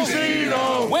 Casino.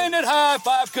 Casino. Win at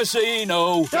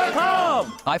highfivecasino.com.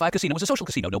 High Five Casino is a social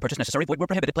casino. No purchase necessary. Void where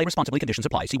prohibited. Play responsibly. Conditions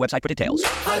apply. See website for details.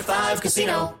 High Five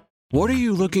Casino. What are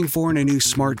you looking for in a new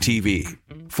smart TV?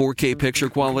 4K picture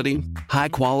quality? High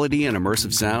quality and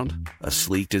immersive sound? A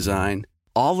sleek design?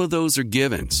 All of those are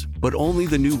givens, but only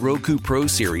the new Roku Pro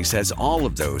Series has all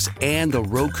of those and the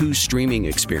Roku streaming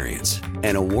experience,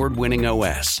 an award-winning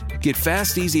OS. Get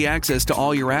fast, easy access to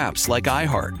all your apps like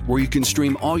iHeart, where you can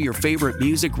stream all your favorite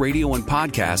music, radio, and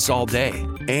podcasts all day,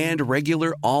 and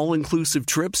regular all-inclusive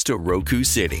trips to Roku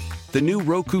City. The new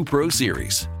Roku Pro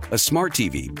Series, a smart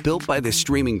TV built by the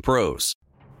streaming pros.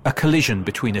 A collision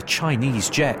between a Chinese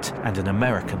jet and an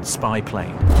American spy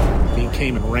plane. He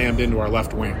came and rammed into our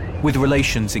left wing. With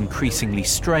relations increasingly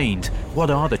strained,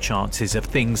 what are the chances of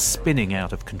things spinning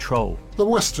out of control? The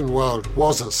Western world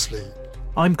was asleep.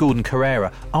 I'm Gordon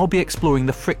Carrera. I'll be exploring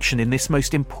the friction in this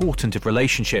most important of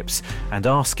relationships and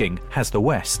asking, has the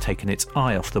West taken its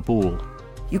eye off the ball?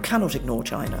 You cannot ignore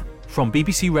China. From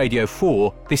BBC Radio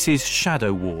 4, this is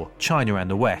Shadow War, China and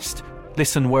the West.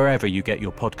 Listen wherever you get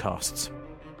your podcasts.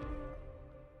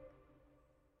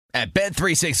 At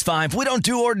Bet365, we don't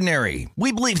do ordinary.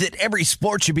 We believe that every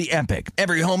sport should be epic.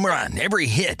 Every home run, every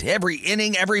hit, every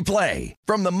inning, every play.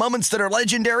 From the moments that are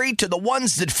legendary to the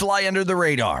ones that fly under the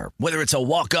radar. Whether it's a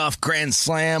walk-off grand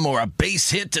slam or a base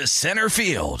hit to center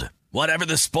field. Whatever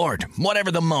the sport,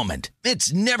 whatever the moment.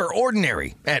 It's never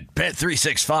ordinary at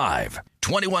Bet365.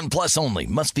 21 plus only.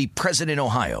 Must be present in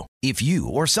Ohio. If you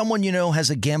or someone you know has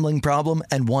a gambling problem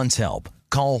and wants help,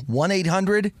 call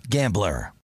 1-800-GAMBLER.